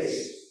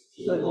ways,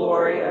 to the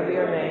glory of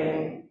your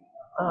name.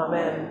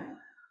 Amen.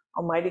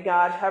 Almighty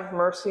God, have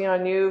mercy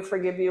on you,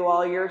 forgive you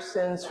all your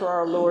sins through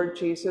our Lord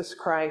Jesus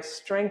Christ,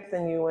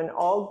 strengthen you in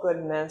all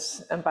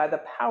goodness, and by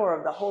the power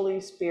of the Holy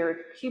Spirit,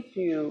 keep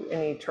you in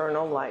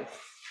eternal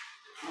life.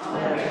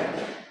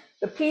 Amen.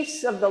 The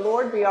peace of the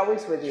Lord be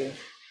always with you.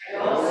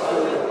 And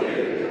also with you.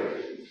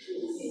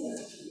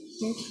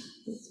 Peace.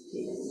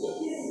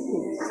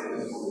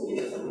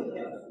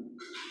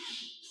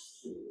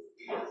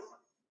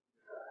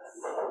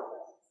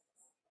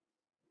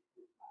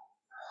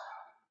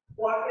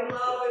 Walk in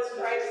love as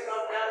Christ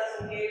loved us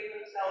and gave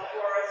himself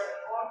for us,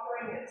 an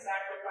offering and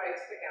sacrifice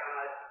to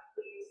God.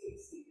 Please be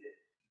seated.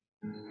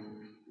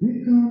 Here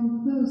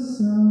comes the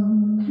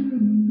sun,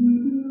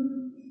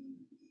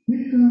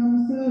 here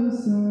comes the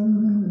sun,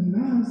 and I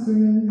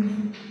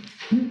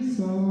say, it's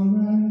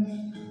alright.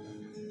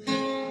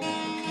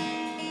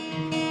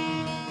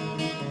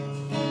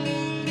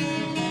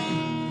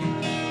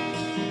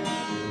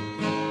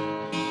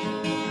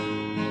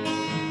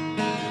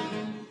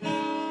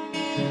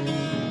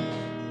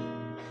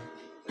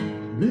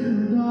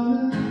 Little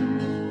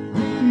darling, I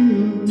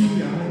feel the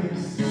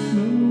ice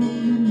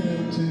slowly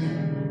melting.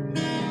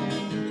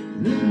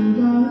 Little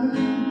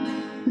darling,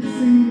 it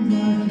seems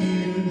like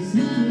years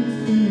since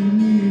it's been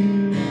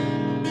here.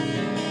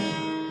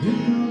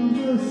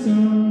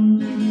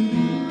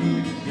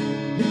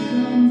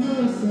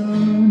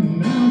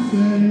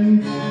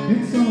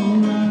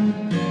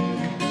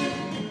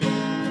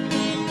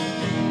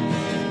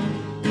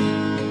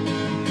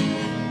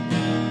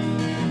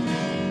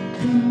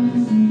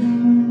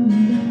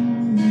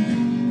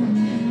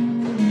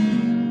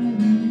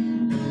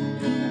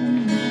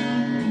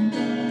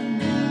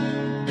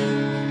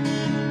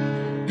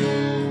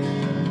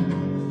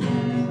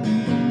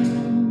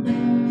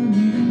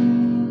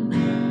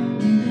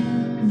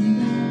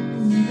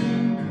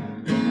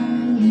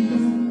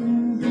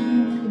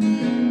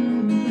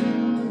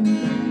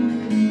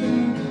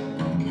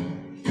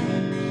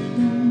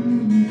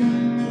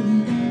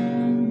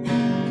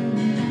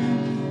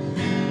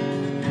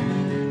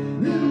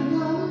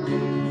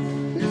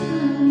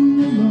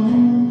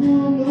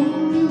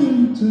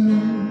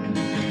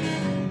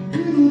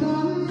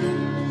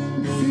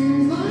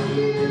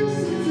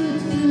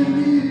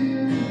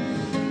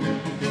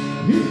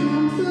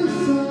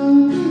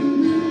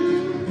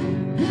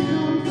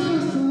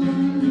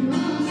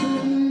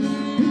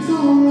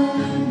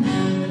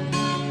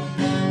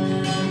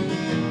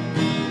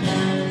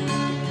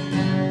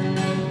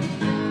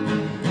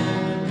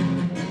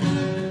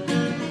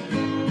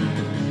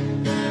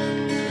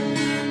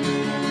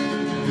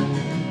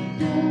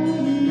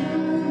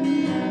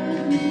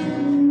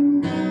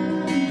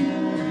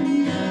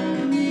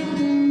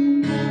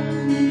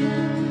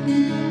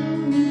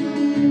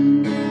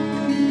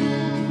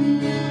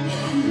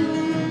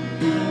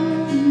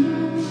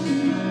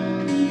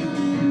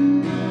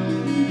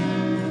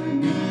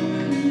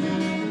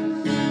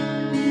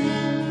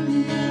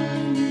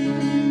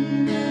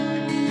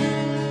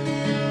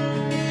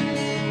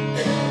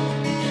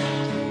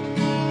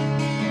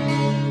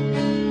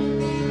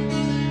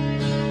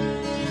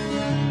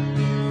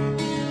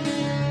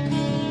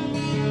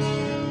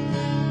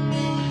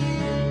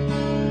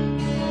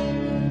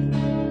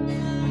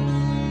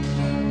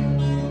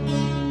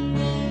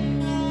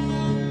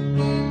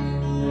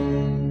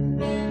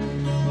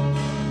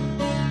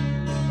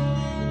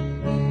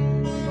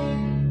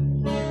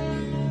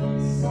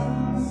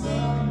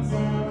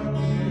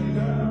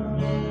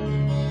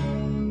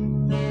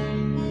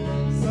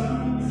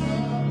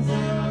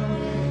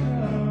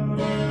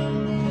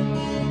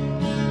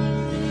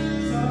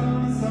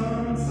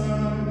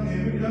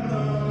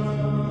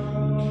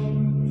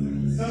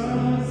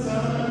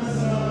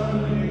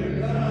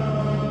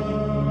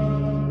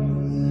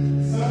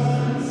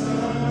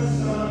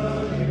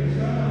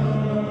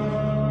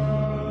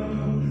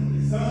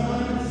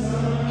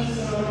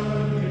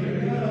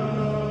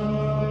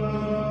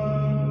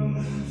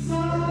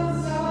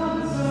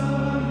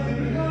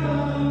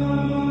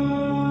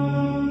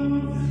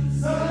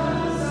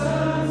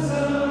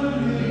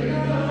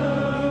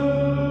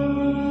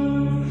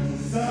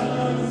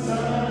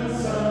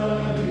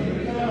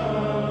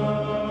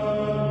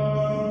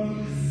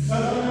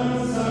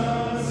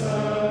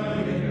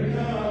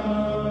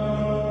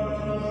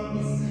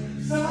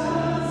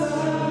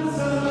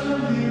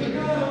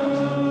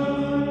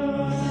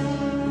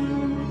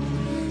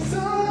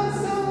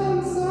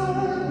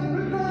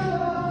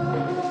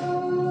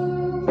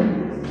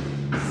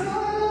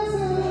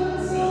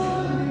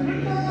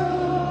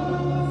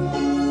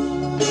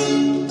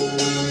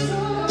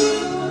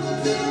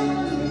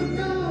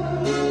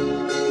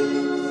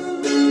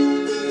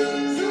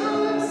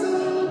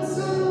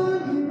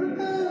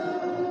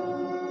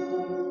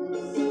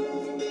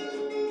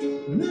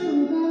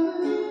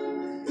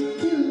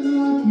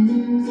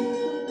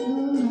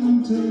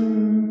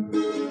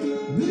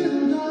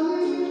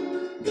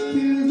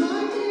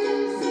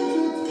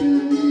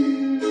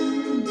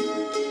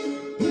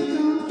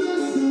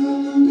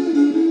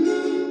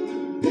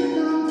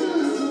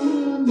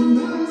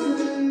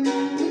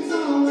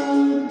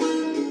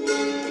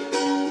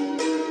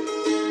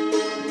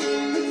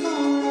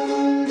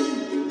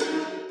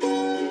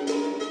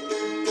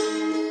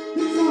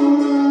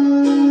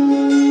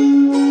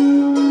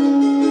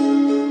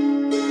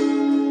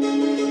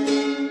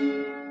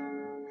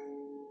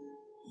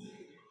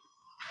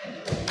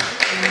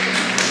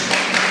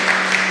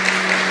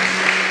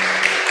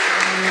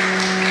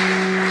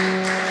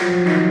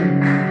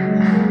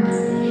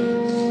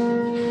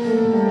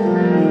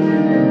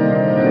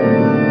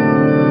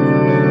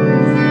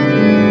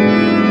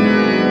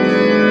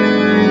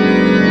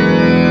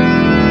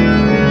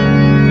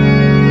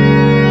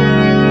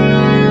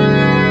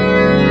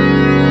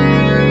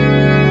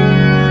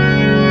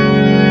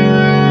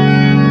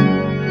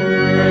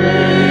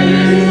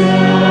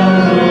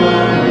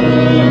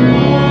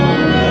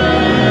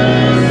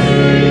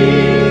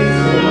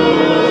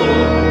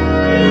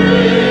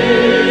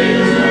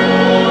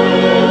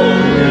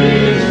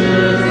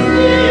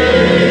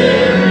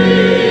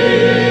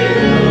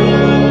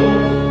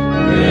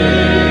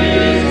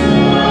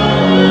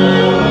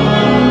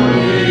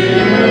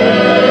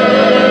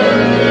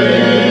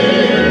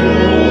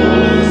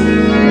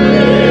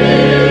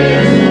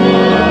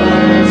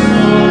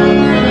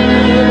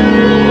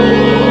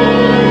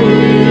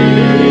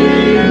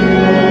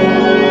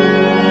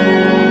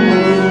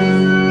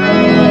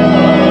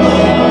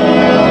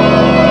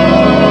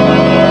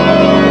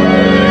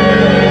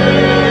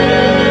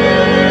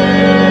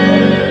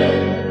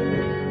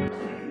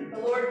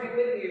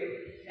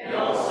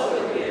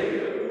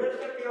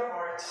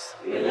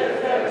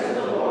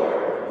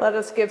 Let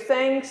us give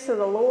thanks to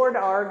the Lord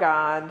our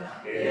God.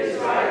 It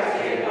is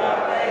right to give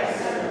God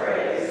thanks and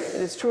praise. It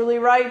is truly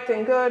right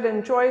and good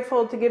and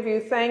joyful to give you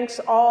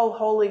thanks, all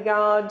holy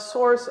God,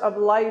 source of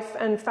life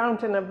and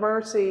fountain of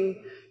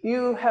mercy.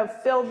 You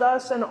have filled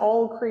us and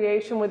all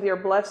creation with your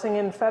blessing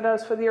and fed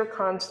us with your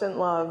constant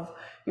love.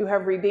 You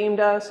have redeemed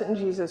us in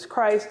Jesus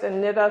Christ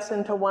and knit us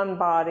into one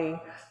body.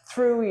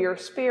 Through your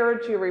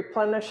Spirit, you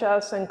replenish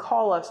us and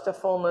call us to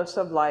fullness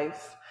of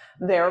life.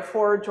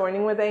 Therefore,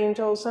 joining with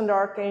angels and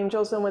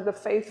archangels and with the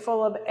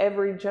faithful of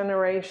every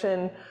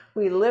generation,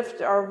 we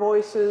lift our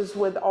voices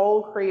with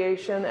all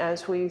creation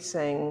as we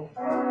sing.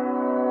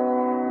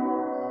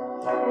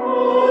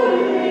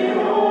 Holy,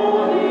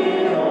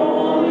 holy,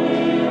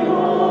 holy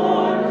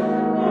Lord,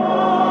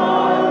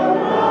 God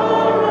of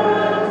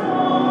might.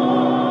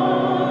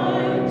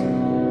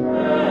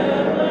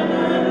 Heaven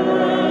and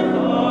earth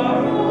are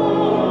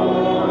full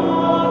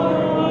of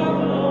your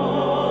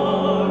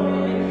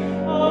glory.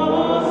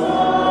 Hosanna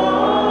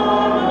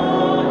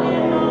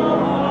in the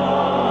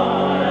highest.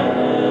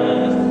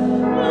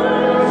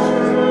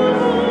 Blessed is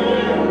the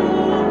Lamb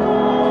who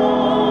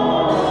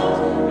comes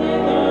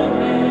in the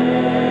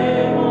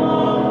name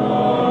of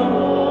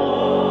the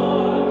Lord.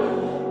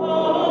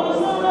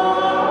 Hosanna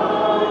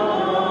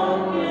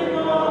in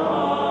the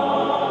highest.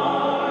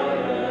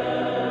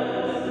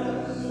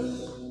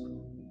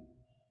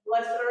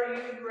 Blessed are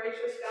you,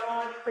 gracious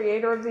God,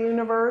 creator of the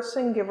universe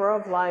and giver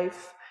of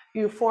life.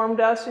 You formed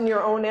us in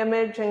your own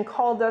image and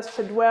called us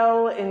to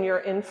dwell in your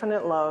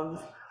infinite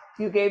love.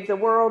 You gave the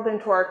world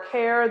into our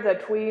care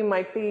that we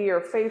might be your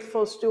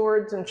faithful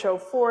stewards and show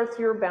forth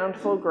your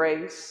bountiful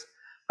grace.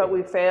 But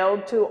we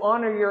failed to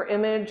honor your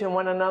image in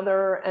one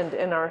another and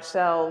in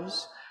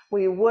ourselves.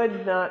 We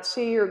would not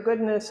see your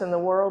goodness in the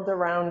world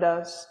around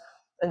us.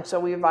 And so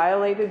we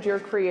violated your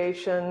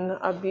creation,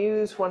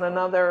 abused one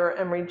another,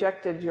 and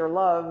rejected your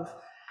love.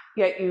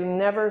 Yet you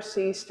never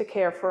ceased to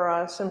care for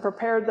us and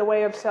prepared the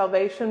way of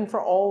salvation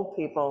for all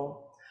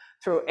people.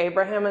 Through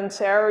Abraham and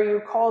Sarah,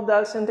 you called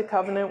us into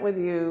covenant with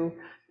you.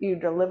 You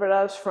delivered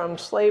us from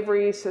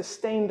slavery,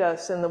 sustained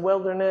us in the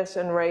wilderness,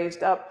 and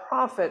raised up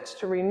prophets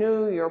to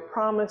renew your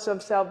promise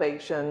of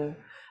salvation.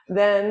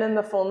 Then, in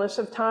the fullness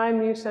of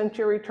time, you sent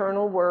your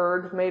eternal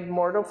word, made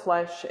mortal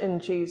flesh in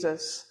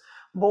Jesus.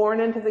 Born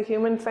into the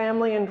human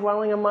family and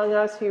dwelling among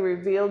us, he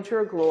revealed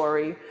your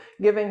glory.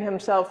 Giving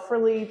himself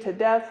freely to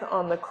death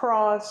on the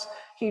cross,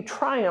 he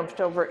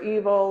triumphed over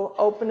evil,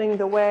 opening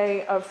the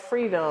way of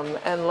freedom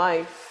and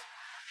life.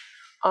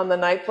 On the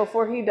night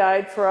before he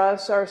died for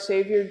us, our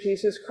Savior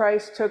Jesus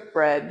Christ took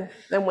bread,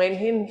 and when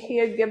he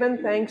had given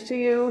thanks to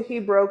you, he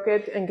broke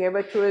it and gave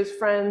it to his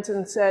friends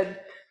and said,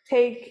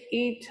 "Take,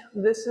 eat,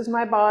 this is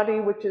my body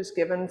which is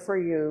given for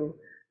you.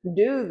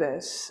 Do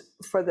this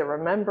for the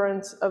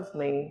remembrance of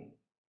me."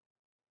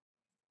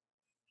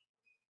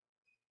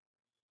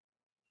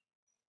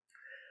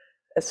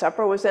 As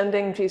supper was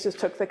ending, Jesus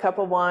took the cup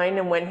of wine,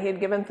 and when he had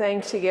given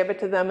thanks, he gave it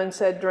to them and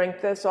said, "Drink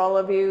this, all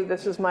of you.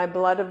 This is my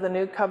blood of the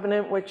new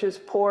covenant, which is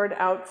poured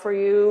out for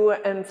you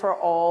and for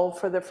all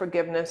for the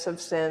forgiveness of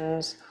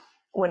sins.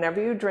 Whenever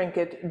you drink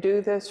it,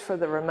 do this for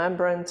the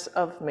remembrance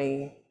of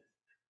me."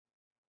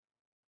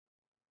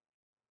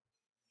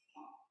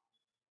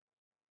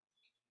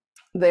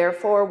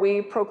 Therefore,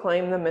 we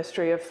proclaim the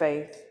mystery of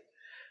faith.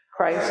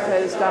 Christ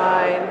has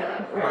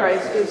died,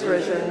 Christ is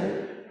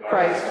risen,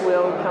 Christ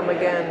will come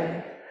again.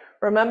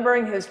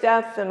 Remembering his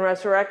death and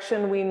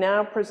resurrection, we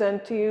now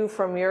present to you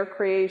from your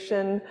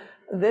creation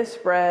this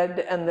bread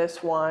and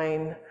this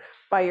wine.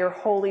 By your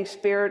Holy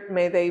Spirit,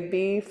 may they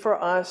be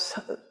for us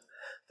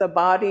the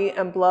body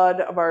and blood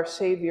of our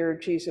Savior,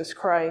 Jesus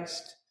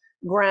Christ.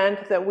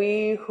 Grant that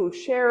we who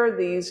share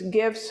these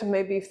gifts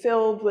may be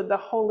filled with the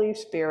Holy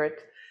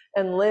Spirit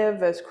and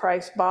live as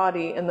Christ's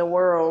body in the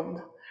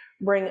world.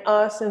 Bring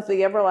us into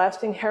the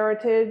everlasting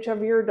heritage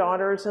of your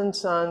daughters and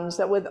sons,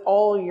 that with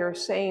all your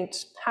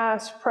saints,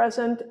 past,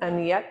 present,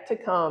 and yet to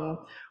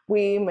come,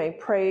 we may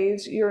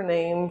praise your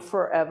name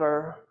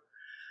forever.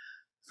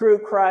 Through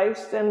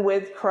Christ and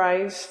with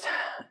Christ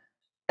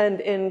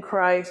and in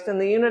Christ, and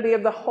the unity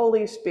of the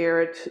Holy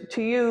Spirit,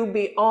 to you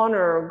be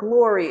honor,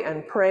 glory,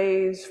 and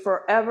praise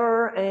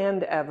forever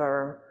and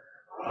ever.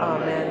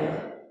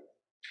 Amen.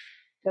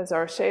 As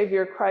our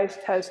Savior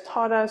Christ has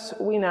taught us,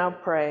 we now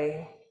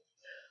pray.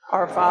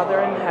 Our Father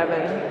in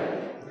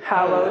heaven,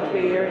 hallowed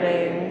be your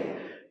name.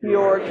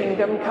 Your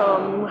kingdom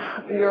come,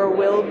 your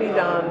will be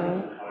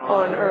done,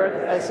 on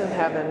earth as in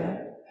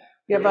heaven.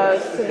 Give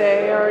us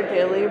today our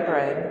daily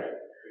bread.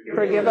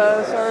 Forgive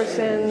us our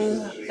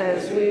sins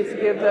as we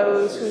forgive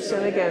those who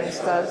sin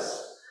against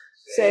us.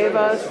 Save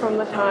us from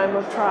the time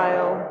of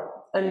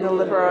trial and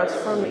deliver us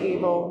from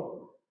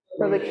evil.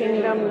 For the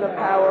kingdom, the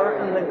power,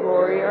 and the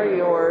glory are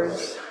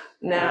yours,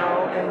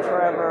 now and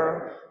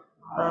forever.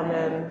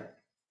 Amen.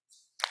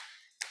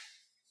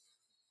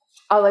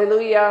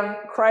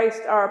 Alleluia,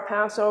 Christ our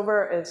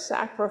Passover is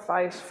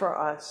sacrificed for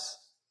us.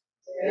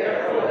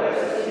 Therefore let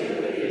us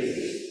keep the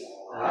feast.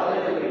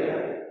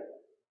 Alleluia.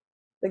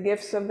 The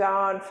gifts of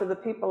God for the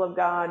people of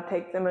God,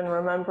 take them in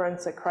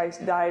remembrance that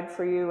Christ died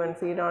for you, and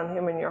feed on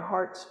him in your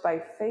hearts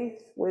by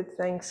faith with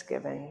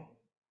thanksgiving.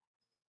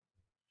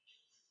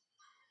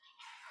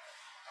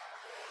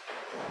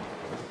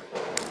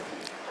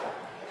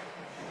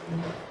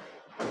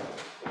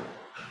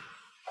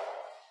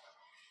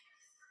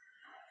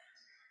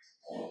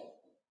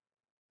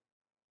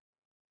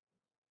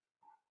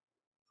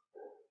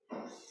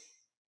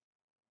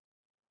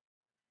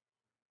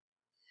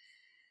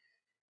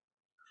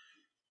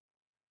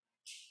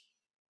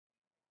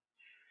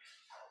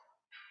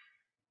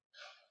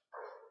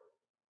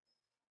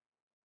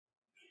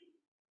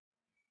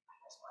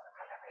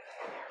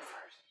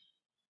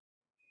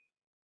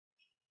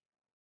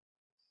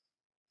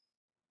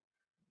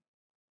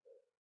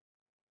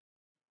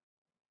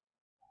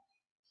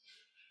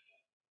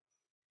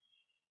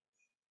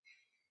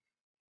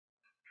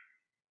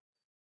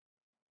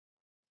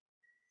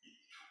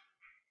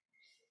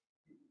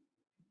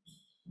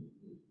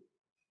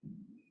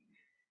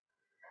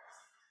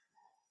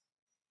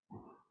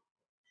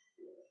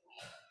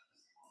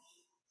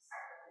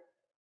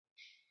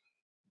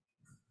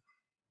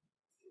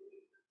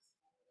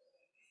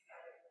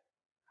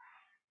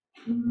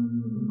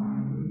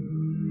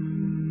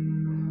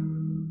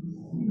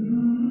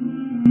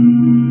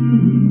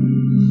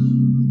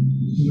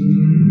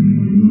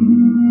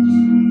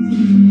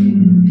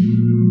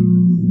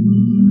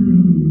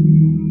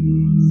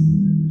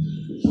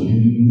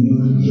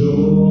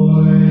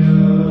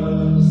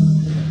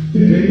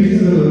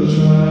 Days of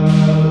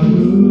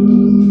childhood,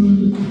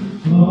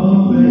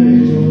 of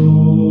age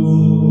old,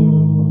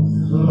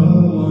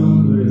 of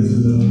wondrous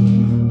love,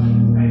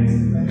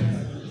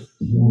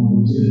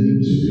 wanted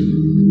to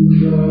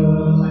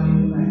love,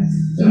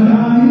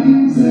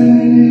 dying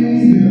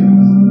Savior,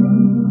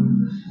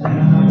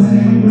 now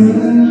they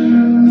dwell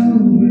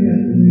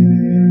within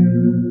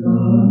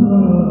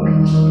above.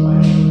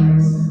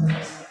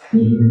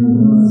 In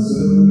the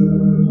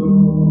circle,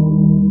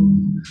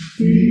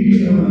 we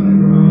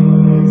unbroken,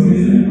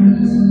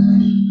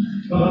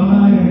 by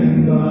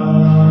and by,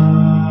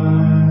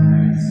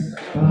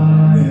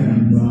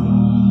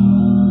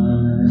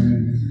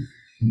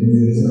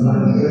 is a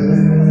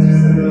better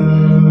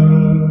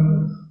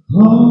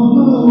home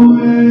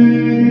awaiting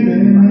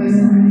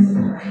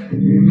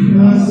in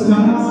the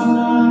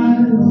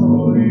sky,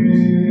 or in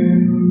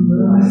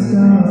the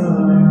sky.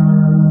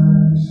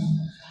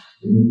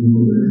 You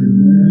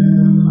remember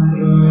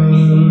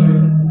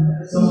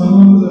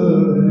songs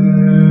of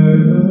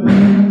heaven,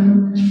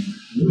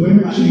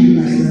 which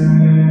you sang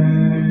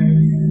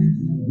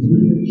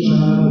with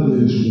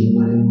childish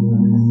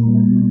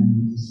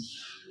voice.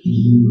 Do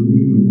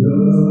you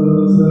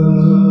love them?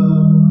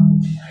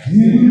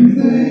 Hymns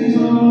they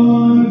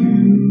taught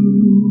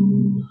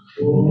you,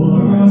 or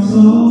our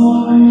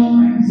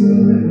songs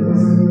of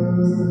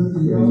earth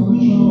your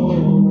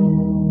shores.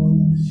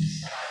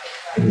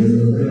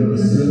 The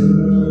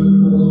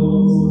circles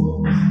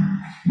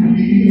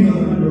we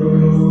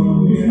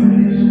unbroken,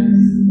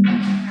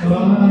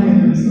 by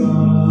and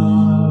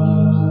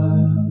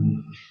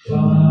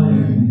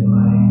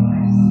by,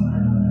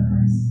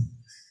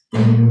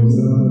 there's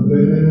a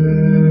better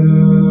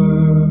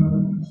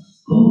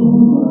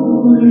home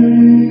awaiting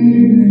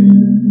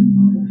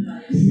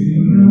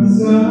in the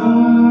sky,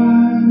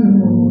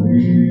 or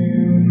in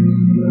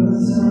the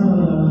sky.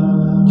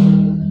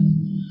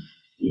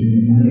 In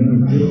the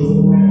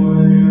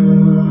joyous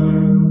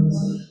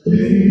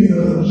days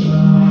of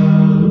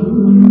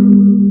childhood,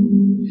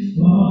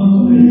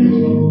 of age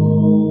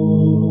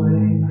old,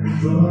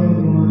 of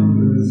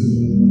wondrous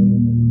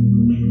love,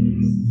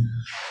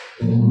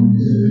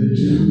 pointed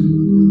to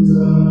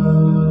the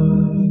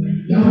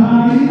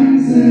dying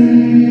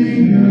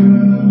Savior,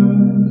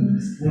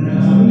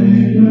 now they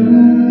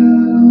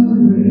dwell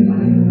within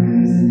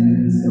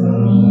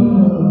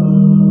above.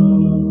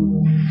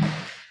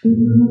 In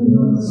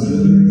the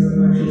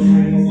circle,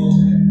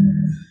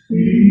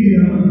 we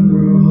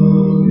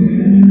unbroken,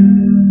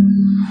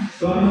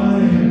 by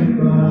and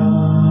by,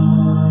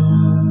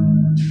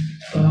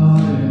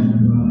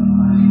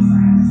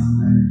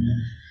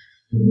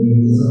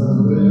 is a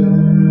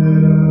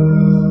better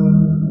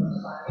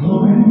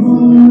home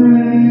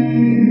awaiting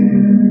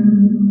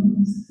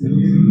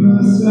in the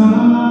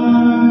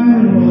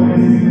sky, or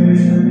in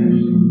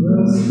the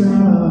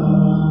sky.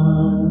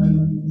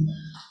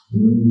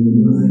 You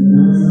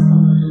remember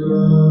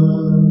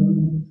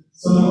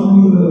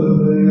songs of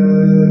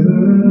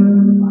heaven,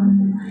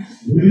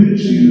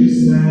 which you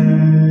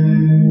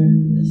sang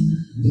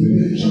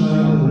with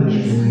childish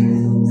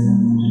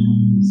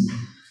voice.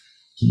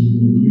 Do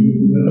you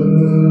love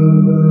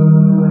them?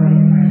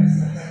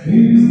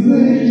 Hymns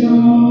they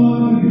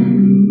taught you,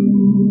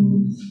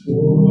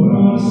 or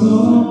our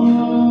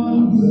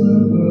songs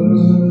of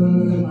earth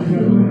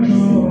your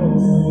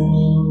choice.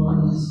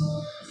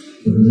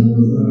 The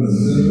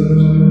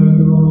circles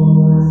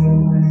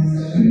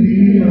we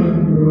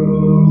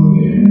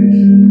unbroken,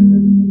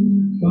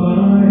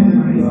 by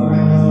and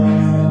by,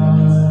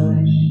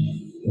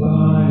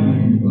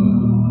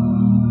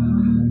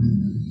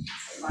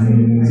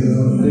 Winds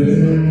of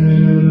freedom,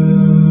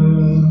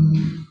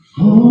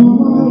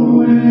 home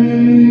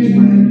away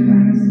in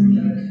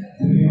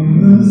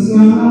the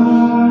sky,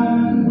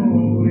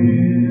 oh,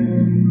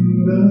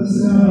 in the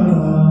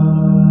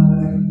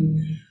sky,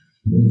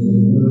 the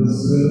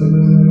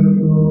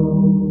circle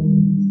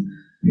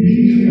be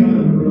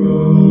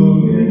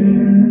unbroken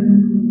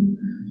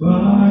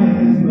by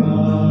and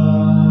by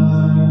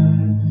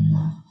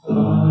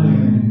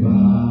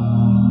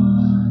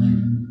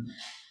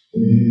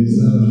is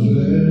a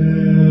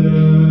letter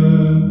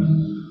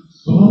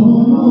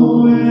home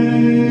away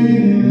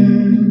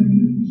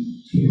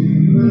in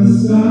the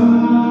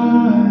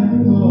sky,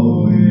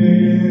 oh,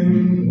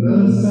 in the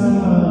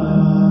sky.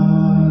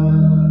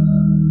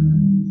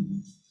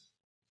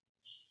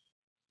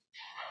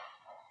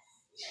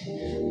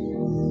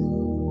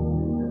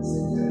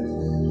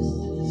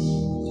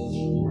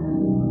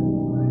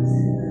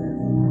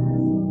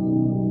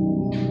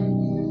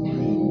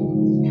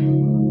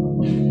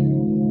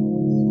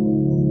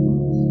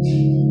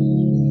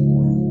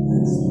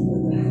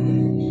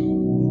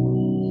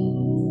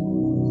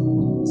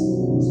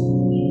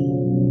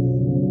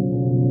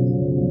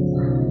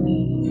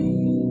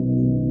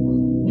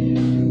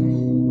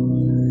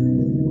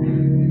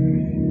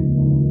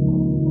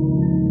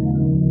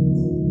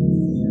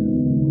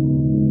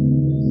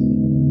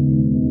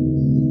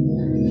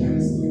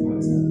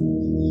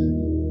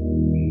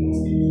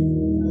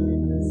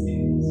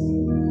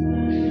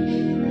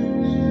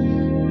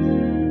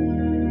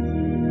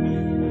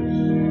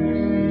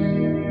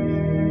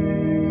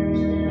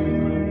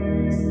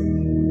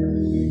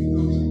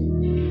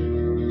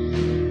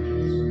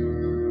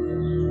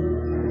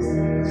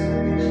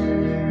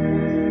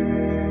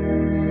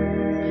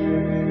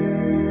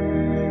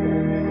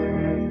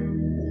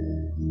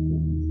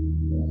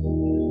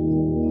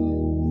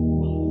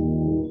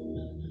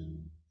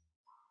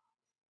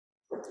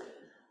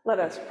 Let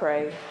us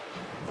pray.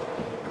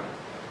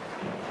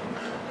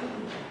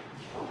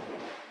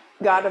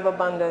 God of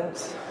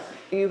abundance,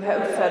 you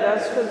have fed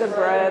us with the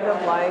bread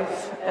of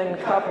life and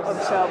cup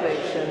of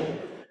salvation.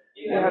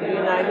 You have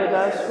united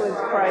us with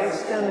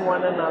Christ and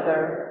one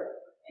another,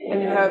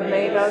 and you have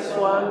made us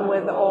one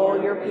with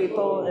all your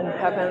people in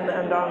heaven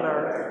and on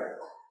earth.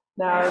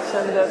 Now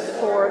send us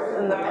forth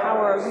in the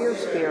power of your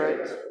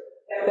Spirit,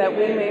 that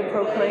we may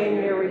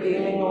proclaim your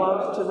redeeming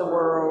love to the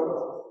world,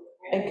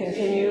 and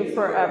continue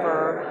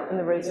forever in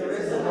the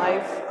risen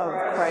life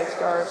of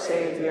Christ our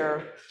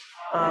Savior.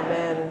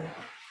 Amen.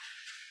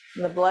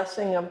 And the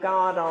blessing of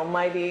God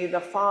Almighty, the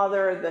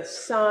Father, the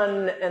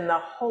Son, and the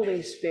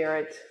Holy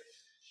Spirit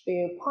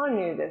be upon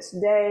you this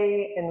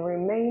day and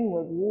remain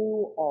with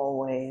you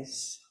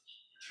always.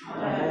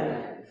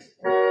 Amen.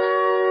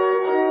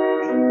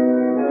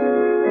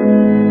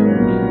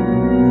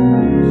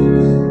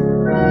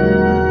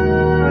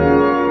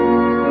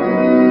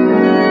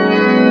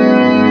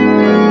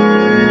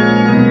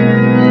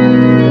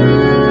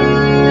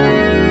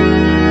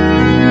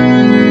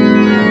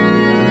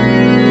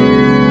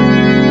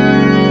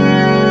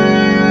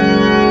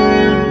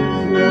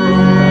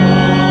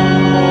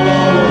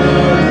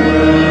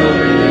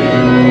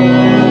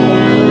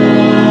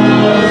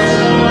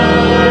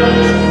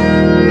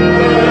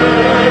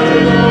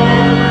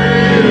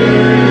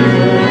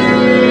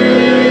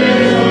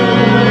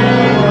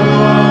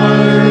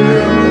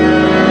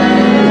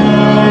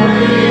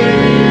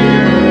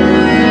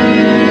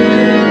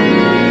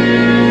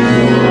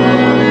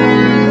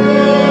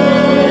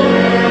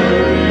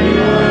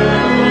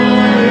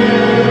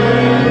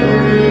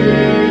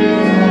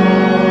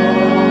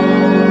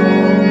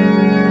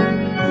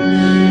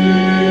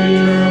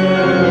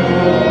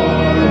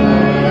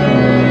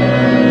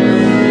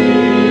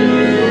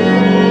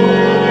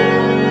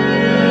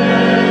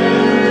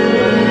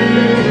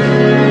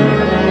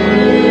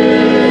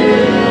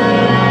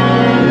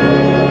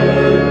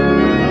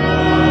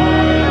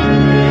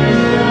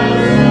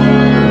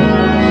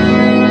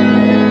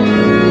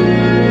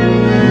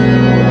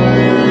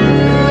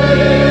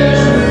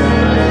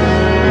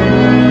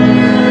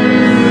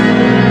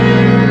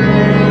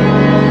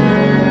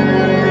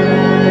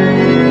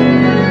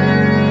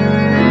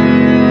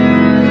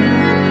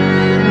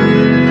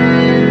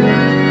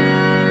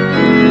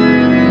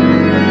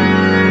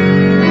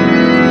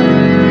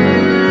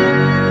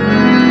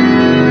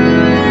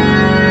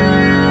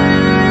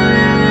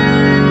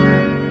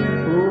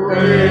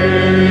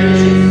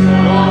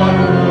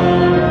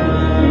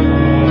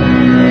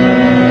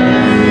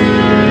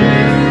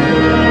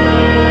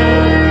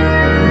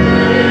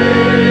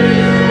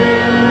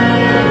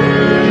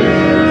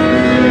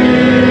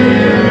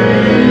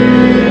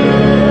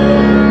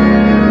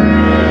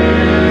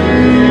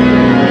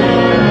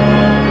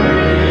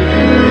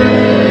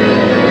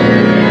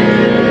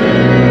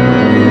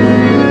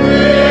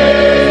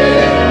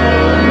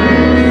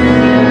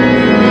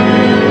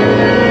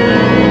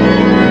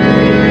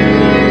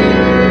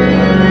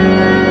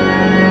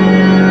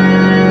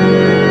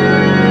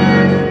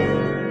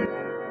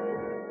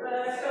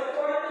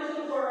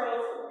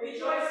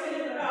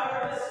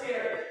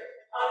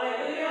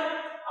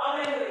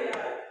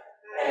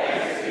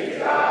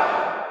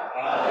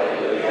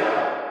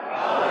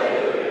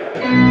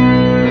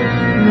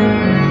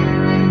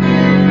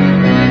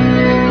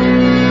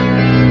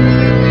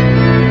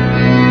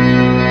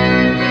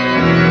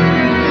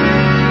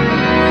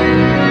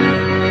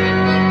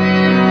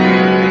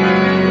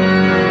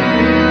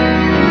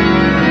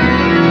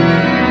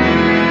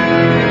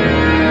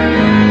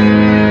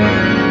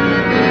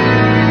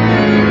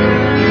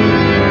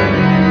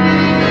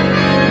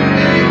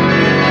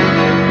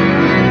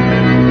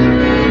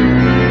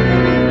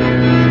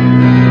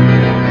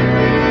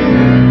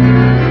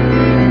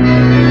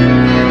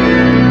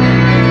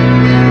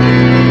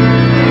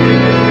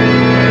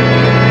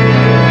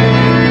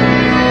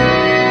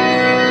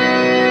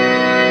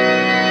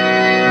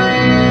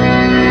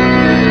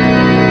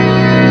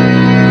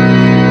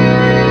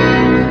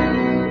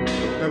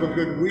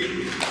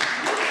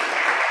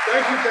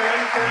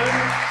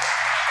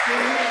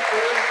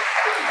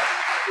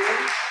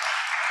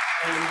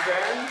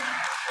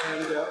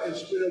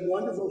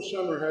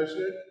 hasn't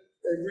it?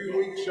 Every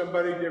week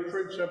somebody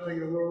different,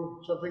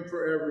 something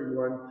for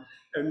everyone,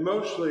 and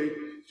mostly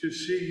to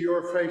see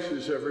your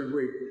faces every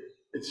week.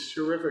 It's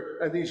terrific.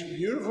 And these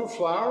beautiful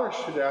flowers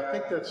today, I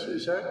think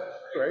is that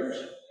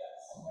Grace?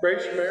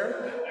 Grace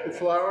Mayer, the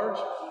flowers.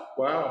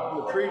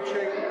 Wow, the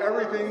preaching,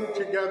 everything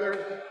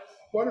together.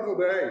 Wonderful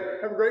day.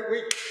 Have a great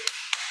week.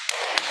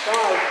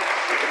 Bye.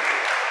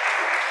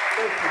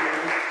 Thank you.